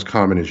not as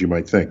common as you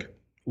might think.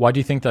 Why do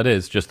you think that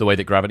is? Just the way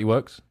that gravity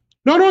works?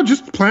 No,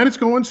 just planets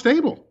go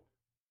unstable.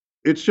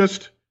 It's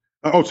just...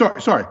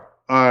 sorry.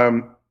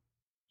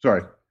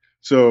 Sorry.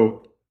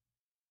 So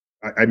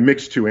I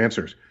mixed two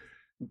answers.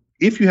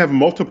 If you have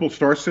multiple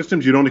star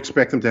systems, you don't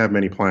expect them to have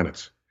many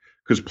planets,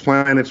 because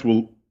planets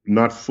will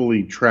not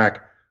fully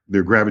track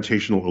their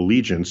gravitational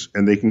allegiance,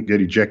 and they can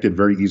get ejected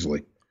very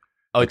easily.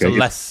 Oh, it's a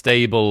less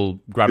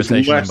stable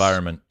gravitational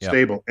environment.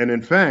 Stable. And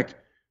in fact,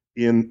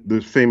 in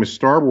the famous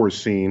Star Wars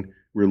scene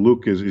where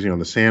Luke is on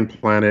the sand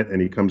planet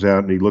and he comes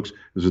out and he looks,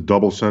 there's a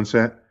double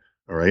sunset.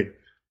 All right.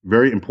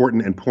 Very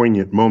important and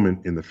poignant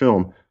moment in the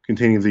film,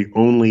 containing the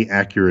only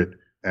accurate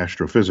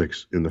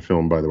astrophysics in the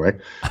film, by the way.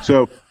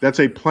 So that's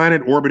a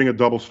planet orbiting a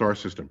double star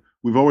system.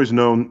 We've always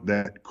known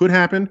that could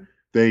happen.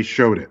 They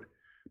showed it.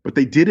 But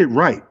they did it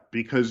right,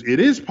 because it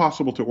is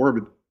possible to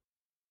orbit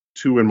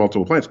 2 and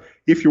multiple planets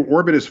if your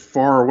orbit is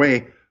far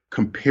away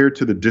compared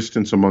to the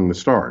distance among the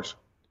stars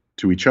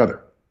to each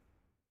other.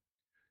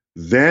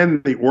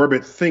 Then the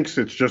orbit thinks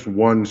it's just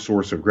one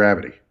source of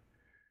gravity.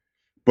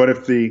 But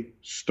if the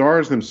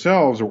stars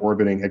themselves are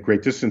orbiting at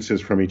great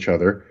distances from each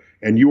other,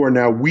 and you are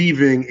now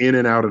weaving in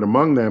and out and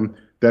among them,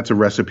 that's a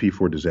recipe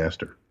for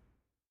disaster.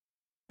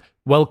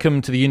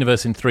 Welcome to the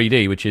Universe in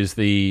 3D, which is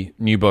the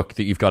new book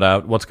that you've got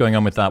out. What's going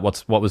on with that?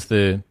 What was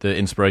the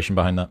inspiration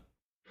behind that?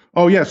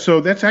 Oh, yeah.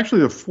 So that's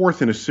actually the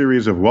 4th in a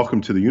series of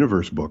Welcome to the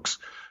Universe books.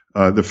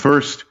 The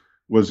first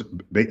was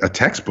a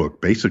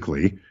textbook,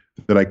 basically,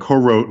 that I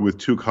co-wrote with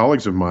 2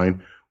 colleagues of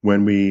mine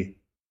when we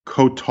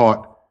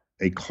co-taught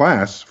a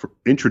class, for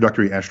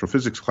introductory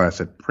astrophysics class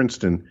at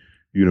Princeton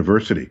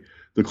University.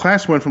 The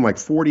class went from like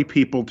 40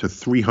 people to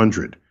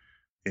 300.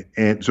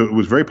 And so it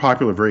was very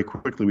popular very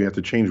quickly. We had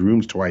to change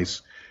rooms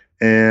twice.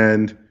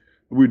 And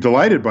we're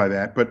delighted by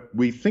that, but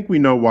we think we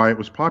know why it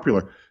was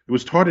popular. It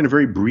was taught in a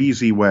very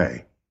breezy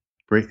way,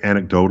 very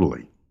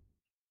anecdotally.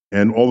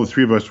 And all the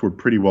three of us were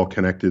pretty well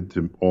connected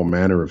to all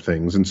manner of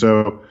things. And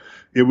so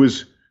it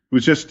was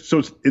just,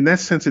 so in that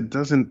sense, it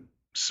doesn't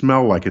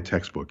smell like a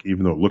textbook,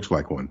 even though it looks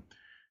like one.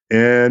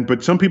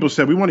 But some people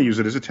said, we want to use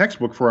it as a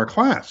textbook for our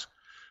class.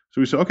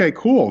 So we said, okay,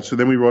 cool. So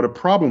then we wrote a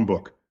problem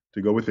book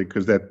to go with it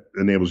because that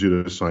enables you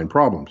to assign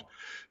problems.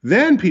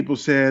 Then people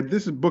said,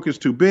 this book is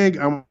too big.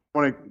 I want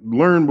to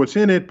learn what's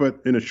in it,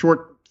 but in a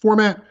short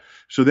format.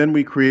 So then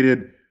we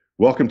created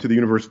Welcome to the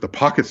Universe, the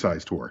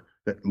pocket-sized tour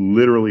that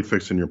literally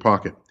fits in your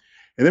pocket.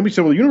 And then we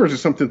said, well, the universe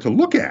is something to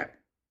look at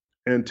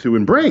and to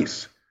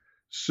embrace.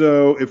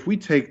 So if we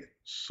take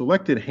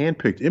selected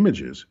handpicked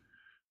images,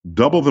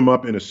 double them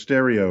up in a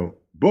stereo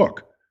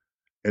book,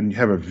 and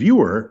have a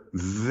viewer,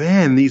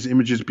 then these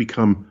images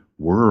become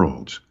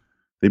worlds.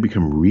 They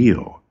become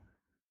real.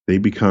 They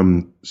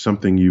become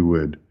something you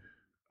would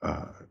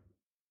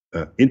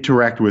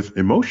interact with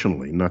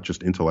emotionally, not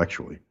just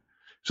intellectually.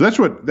 So that's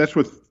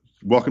what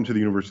Welcome to the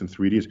Universe in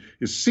 3D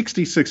is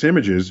 66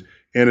 images,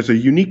 and it's a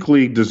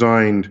uniquely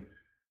designed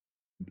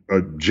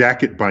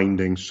jacket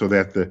binding so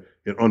that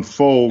it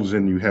unfolds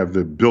and you have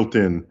the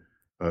built-in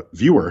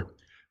viewer.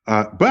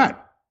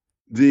 But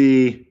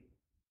the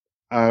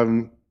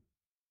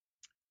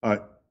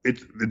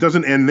it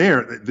doesn't end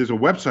there. There's a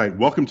website,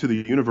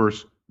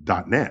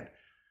 welcometotheuniverse.net,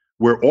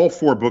 where all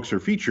 4 books are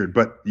featured,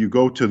 but you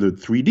go to the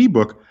 3D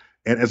book,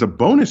 and as a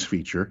bonus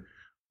feature,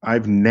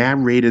 I've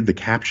narrated the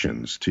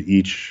captions to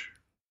each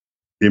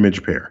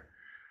image pair.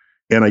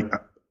 And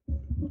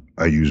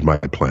I use my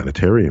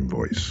planetarium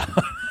voice.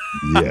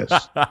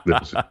 Yes.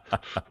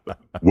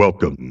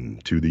 Welcome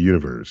to the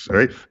universe. All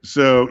right.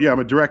 So yeah, I'm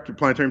a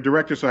planetarium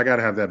director, so I got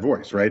to have that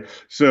voice, right?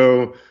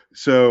 So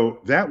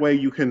that way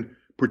you can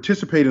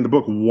participate in the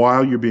book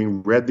while you're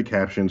being read the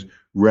captions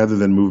rather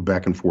than move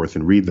back and forth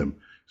and read them.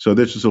 So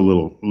this is a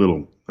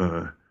little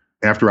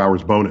after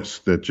hours bonus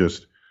that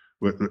just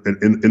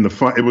in the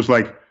fun. It was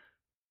like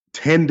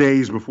 10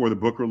 days before the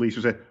book release.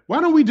 You said, why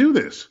don't we do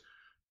this?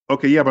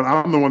 Okay, yeah, but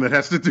I'm the one that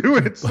has to do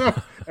it. So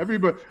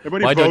everybody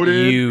Why voted.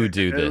 Don't you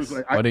do this?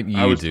 Like, Why don't you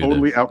do this? I was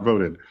totally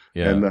outvoted.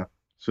 Yeah. And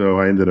so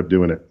I ended up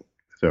doing it.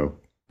 So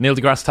Neil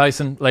deGrasse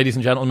Tyson, ladies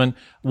and gentlemen,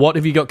 what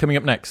have you got coming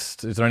up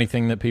next? Is there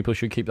anything that people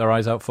should keep their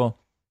eyes out for?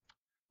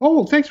 Oh,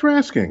 well, thanks for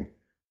asking.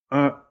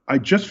 I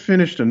just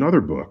finished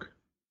another book.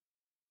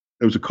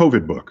 It was a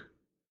COVID book.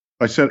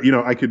 I said,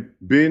 I could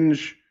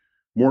binge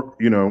more,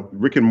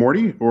 Rick and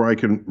Morty, or I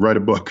can write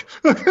a book.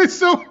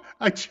 So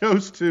I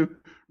chose to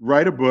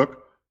write a book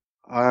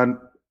on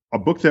a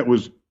book that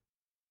was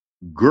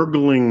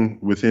gurgling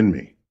within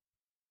me.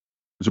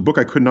 It's a book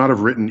I could not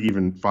have written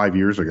even 5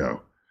 years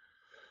ago.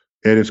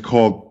 And it's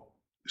called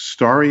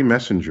Starry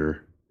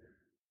Messenger,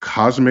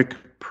 Cosmic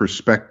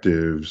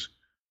Perspectives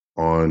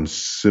on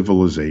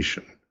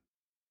Civilization.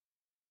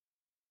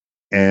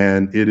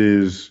 And it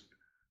is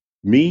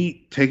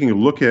me taking a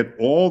look at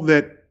all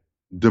that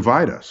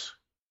divides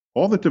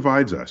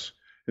us,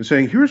 and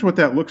saying, here's what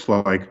that looks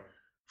like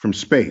from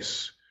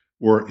space,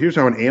 or here's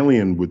how an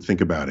alien would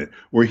think about it,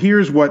 or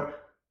here's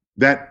what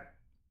that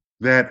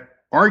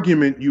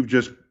argument you've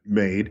just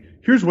made,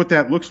 here's what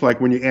that looks like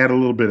when you add a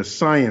little bit of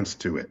science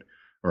to it,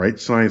 all right,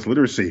 science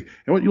literacy.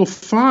 And what you'll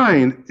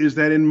find is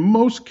that in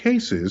most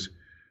cases,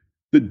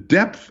 the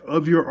depth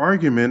of your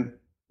argument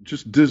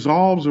just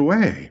dissolves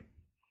away.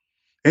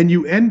 And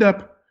you end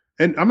up,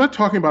 and I'm not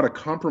talking about a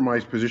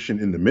compromised position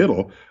in the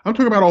middle, I'm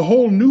talking about a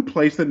whole new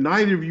place that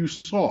neither of you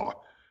saw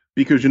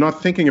because you're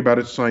not thinking about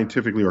it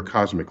scientifically or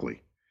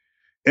cosmically.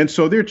 And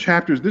so there are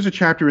chapters, there's a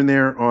chapter in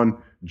there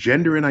on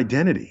gender and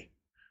identity,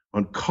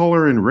 on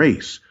color and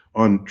race,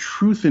 on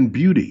truth and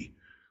beauty,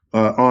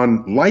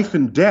 on life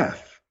and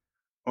death,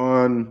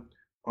 on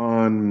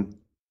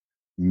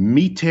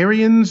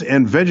meatarians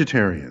and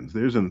vegetarians.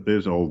 There's an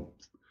old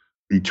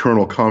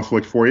eternal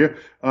conflict for you.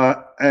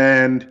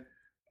 And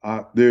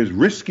there's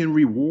risk and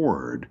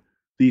reward,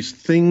 these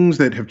things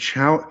that have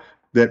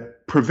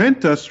that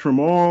prevent us from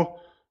all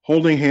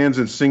holding hands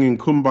and singing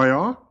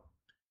Kumbaya.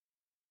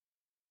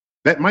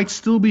 That might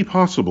still be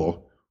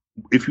possible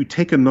if you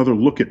take another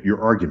look at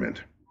your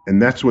argument.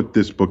 And that's what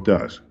this book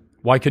does.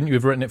 Why couldn't you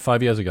have written it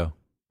 5 years ago?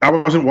 I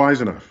wasn't wise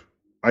enough.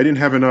 I didn't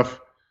have enough,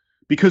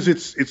 because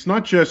it's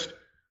not just,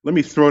 let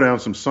me throw down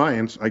some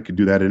science. I could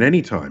do that at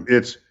any time.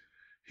 It's,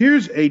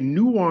 here's a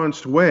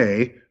nuanced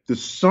way the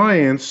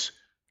science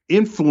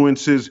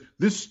influences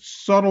this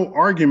subtle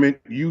argument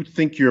you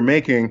think you're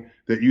making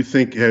that you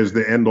think has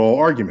the end-all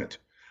argument.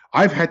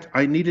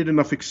 I needed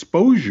enough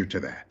exposure to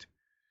that,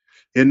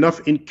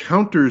 enough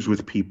encounters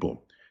with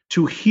people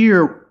to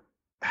hear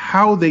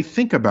how they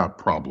think about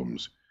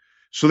problems,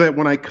 so that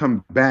when I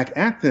come back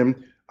at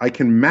them, I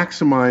can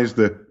maximize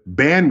the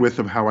bandwidth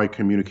of how I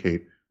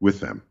communicate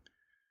with them.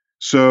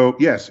 So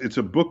yes, it's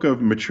a book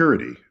of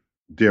maturity,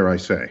 dare I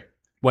say.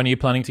 When are you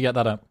planning to get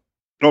that out?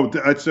 Oh,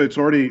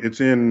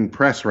 it's in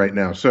press right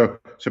now. So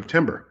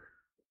September,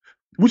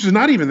 which is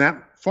not even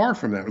that far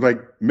from that.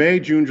 Like May,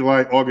 June,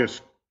 July,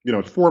 August,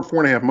 it's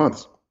 4.5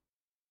 months.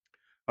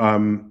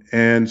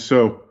 And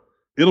so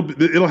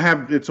it'll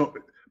have its own.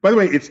 By the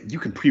way, you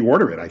can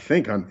pre-order it, I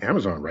think, on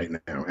Amazon right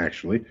now,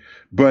 actually.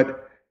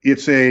 But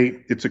it's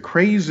a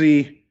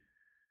crazy.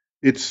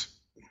 It's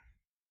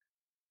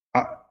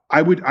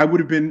I would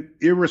have been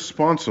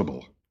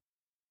irresponsible,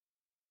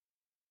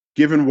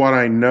 given what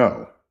I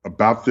know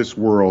about this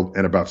world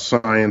and about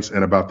science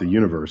and about the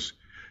universe,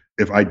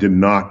 if I did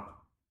not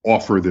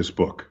offer this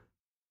book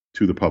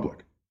to the public.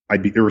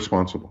 I'd be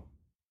irresponsible.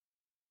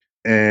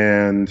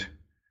 And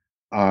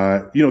there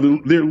are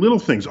little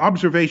things,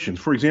 observations.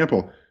 For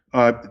example,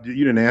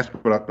 you didn't ask,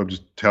 but I'll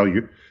just tell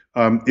you.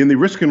 In the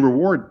risk and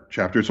reward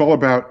chapter, it's all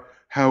about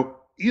how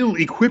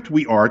ill-equipped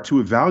we are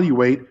to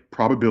evaluate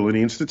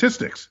probability and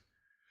statistics.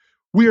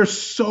 We are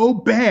so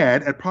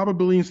bad at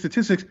probability and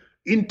statistics,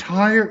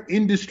 entire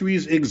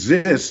industries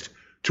exist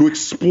to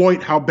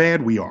exploit how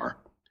bad we are.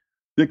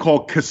 They're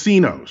called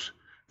casinos.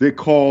 They're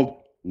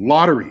called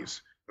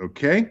lotteries,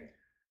 okay?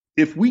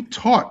 If we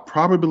taught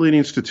probability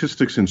and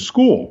statistics in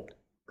school,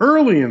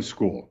 early in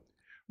school,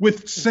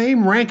 with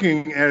same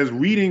ranking as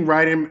reading,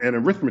 writing, and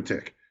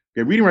arithmetic,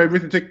 okay, reading, writing,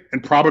 arithmetic,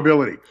 and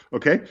probability,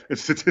 okay, and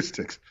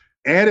statistics,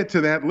 add it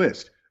to that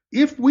list.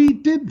 If we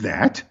did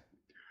that,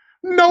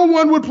 no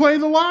one would play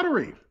the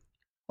lottery.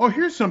 Oh,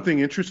 here's something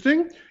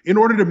interesting. In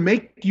order to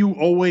make you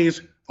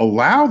always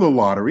allow the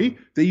lottery,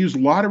 they use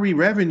lottery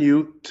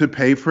revenue to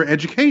pay for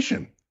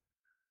education.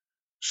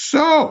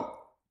 So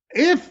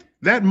if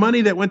that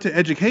money that went to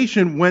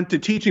education went to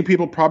teaching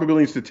people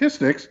probability and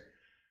statistics,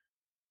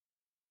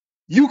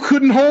 you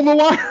couldn't hold the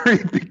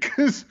lottery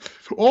because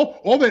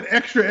all that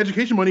extra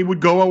education money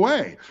would go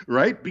away,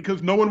 right?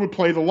 Because no one would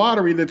play the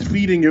lottery that's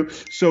feeding you.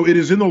 So it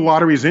is in the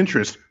lottery's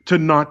interest to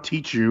not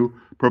teach you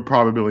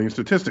probability and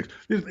statistics.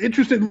 There's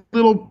interesting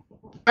little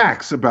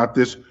facts about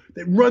this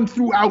that run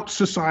throughout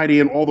society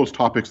and all those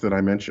topics that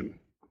I mentioned.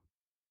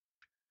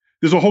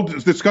 There's a whole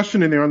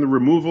discussion in there on the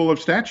removal of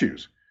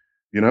statues,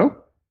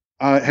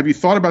 Have you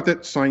thought about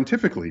that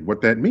scientifically,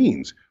 what that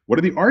means? What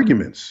are the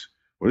arguments?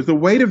 What is the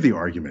weight of the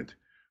argument?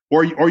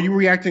 Or are you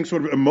reacting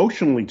sort of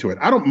emotionally to it?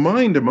 I don't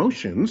mind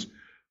emotions,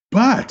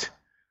 but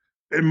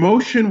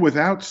emotion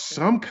without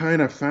some kind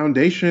of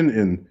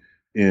foundation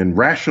in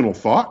rational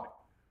thought,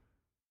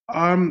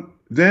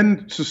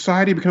 then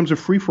society becomes a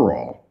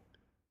free-for-all.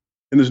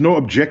 And there's no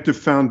objective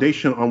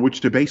foundation on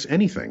which to base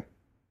anything,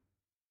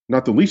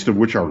 not the least of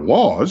which are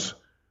laws,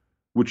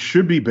 which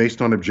should be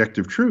based on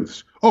objective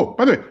truths. Oh,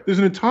 by the way, there's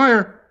an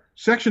entire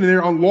section in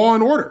there on law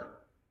and order,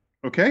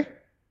 okay?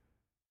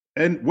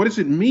 And what does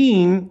it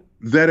mean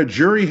that a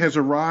jury has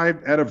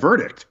arrived at a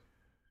verdict?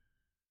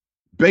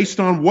 Based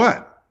on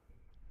what?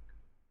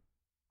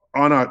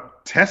 On a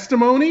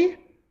testimony?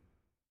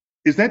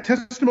 Is that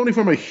testimony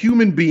from a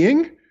human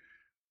being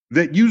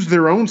that used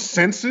their own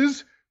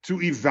senses to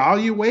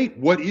evaluate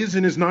what is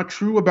and is not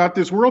true about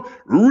this world?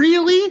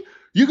 Really?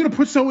 You're going to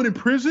put someone in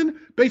prison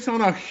based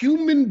on a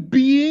human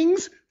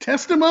being's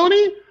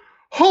testimony?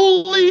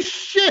 Holy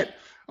shit.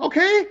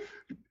 Okay?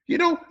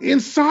 In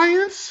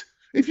science,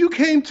 if you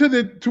came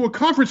to a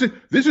conference and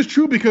this is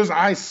true because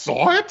I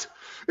saw it,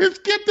 let's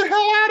get the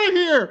hell out of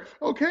here.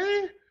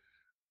 Okay?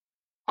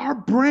 Our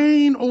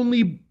brain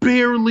only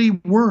barely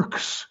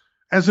works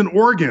as an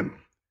organ.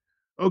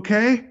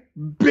 Okay?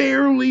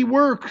 Barely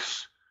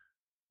works.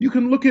 You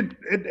can look at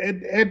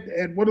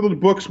one of those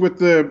books with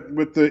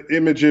the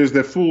images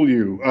that fool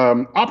you.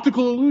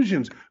 Optical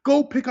illusions.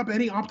 Go pick up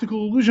any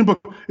optical illusion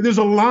book. There's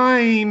a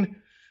line,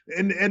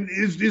 and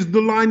is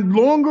the line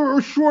longer or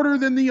shorter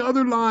than the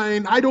other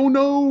line? I don't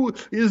know.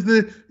 Is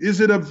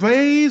it a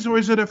vase or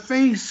is it a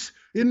face?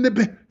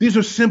 These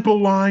are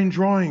simple line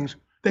drawings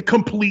that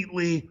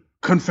completely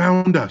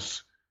confound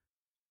us.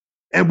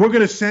 And we're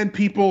going to send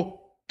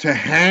people to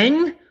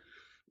hang,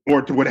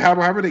 or to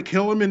however they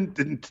kill them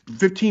in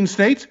 15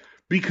 states,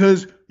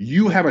 because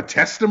you have a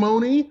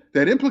testimony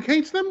that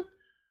implicates them?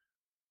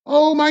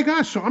 Oh my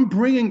gosh, so I'm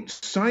bringing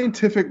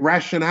scientific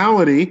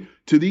rationality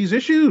to these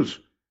issues.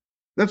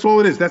 That's all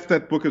it is. That's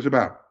that book is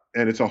about.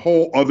 And it's a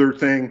whole other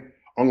thing,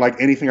 unlike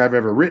anything I've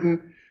ever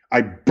written.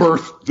 I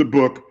birthed the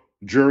book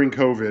during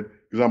COVID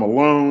because I'm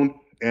alone,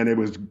 and it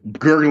was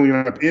gurgling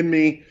up in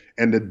me,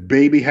 and the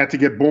baby had to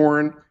get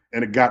born,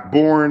 and it got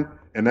born,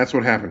 and that's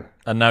what happened.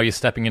 And now you're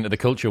stepping into the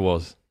culture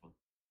wars.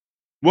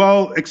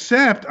 Well,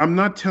 except I'm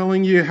not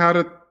telling you how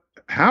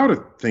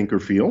to think or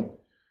feel.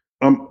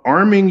 I'm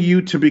arming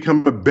you to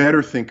become a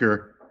better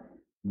thinker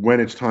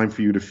when it's time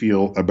for you to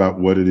feel about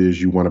what it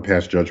is you want to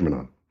pass judgment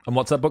on. And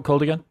what's that book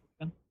called again?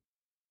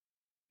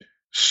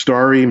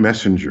 Starry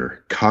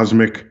Messenger,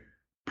 Cosmic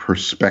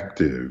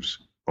Perspectives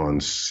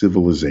on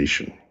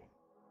Civilization.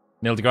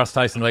 Neil deGrasse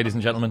Tyson, ladies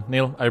and gentlemen.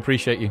 Neil, I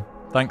appreciate you.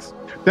 Thanks.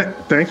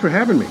 Thanks for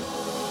having me.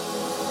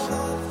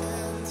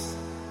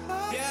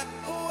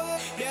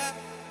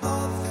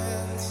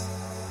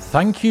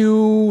 Thank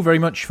you very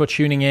much for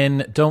tuning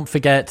in. Don't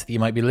forget that you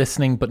might be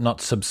listening but not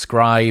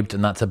subscribed,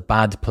 and that's a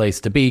bad place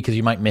to be because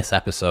you might miss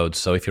episodes.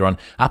 So if you're on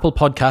Apple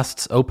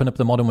Podcasts, open up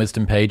the Modern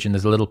Wisdom page and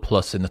there's a little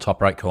plus in the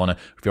top right corner.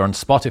 If you're on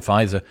Spotify,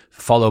 there's a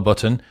follow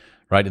button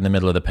right in the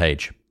middle of the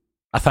page.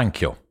 I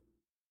thank you.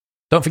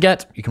 Don't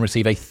forget, you can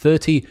receive a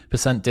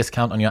 30%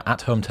 discount on your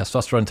at-home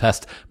testosterone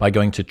test by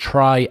going to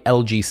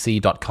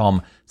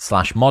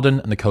trylgc.com/modern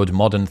and the code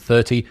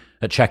modern30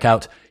 at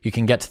checkout. You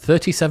can get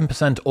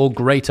 37% or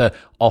greater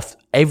off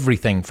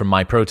everything from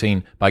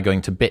MyProtein by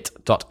going to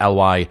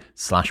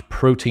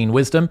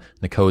bit.ly/proteinwisdom and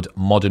the code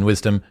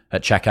modernwisdom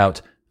at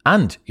checkout.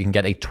 And you can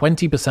get a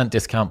 20%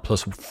 discount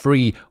plus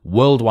free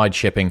worldwide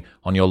shipping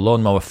on your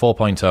Lawnmower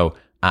 4.0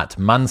 at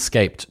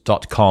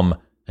manscaped.com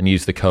and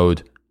use the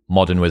code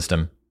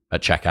modernwisdom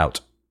at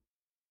checkout.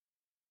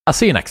 I'll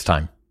see you next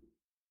time.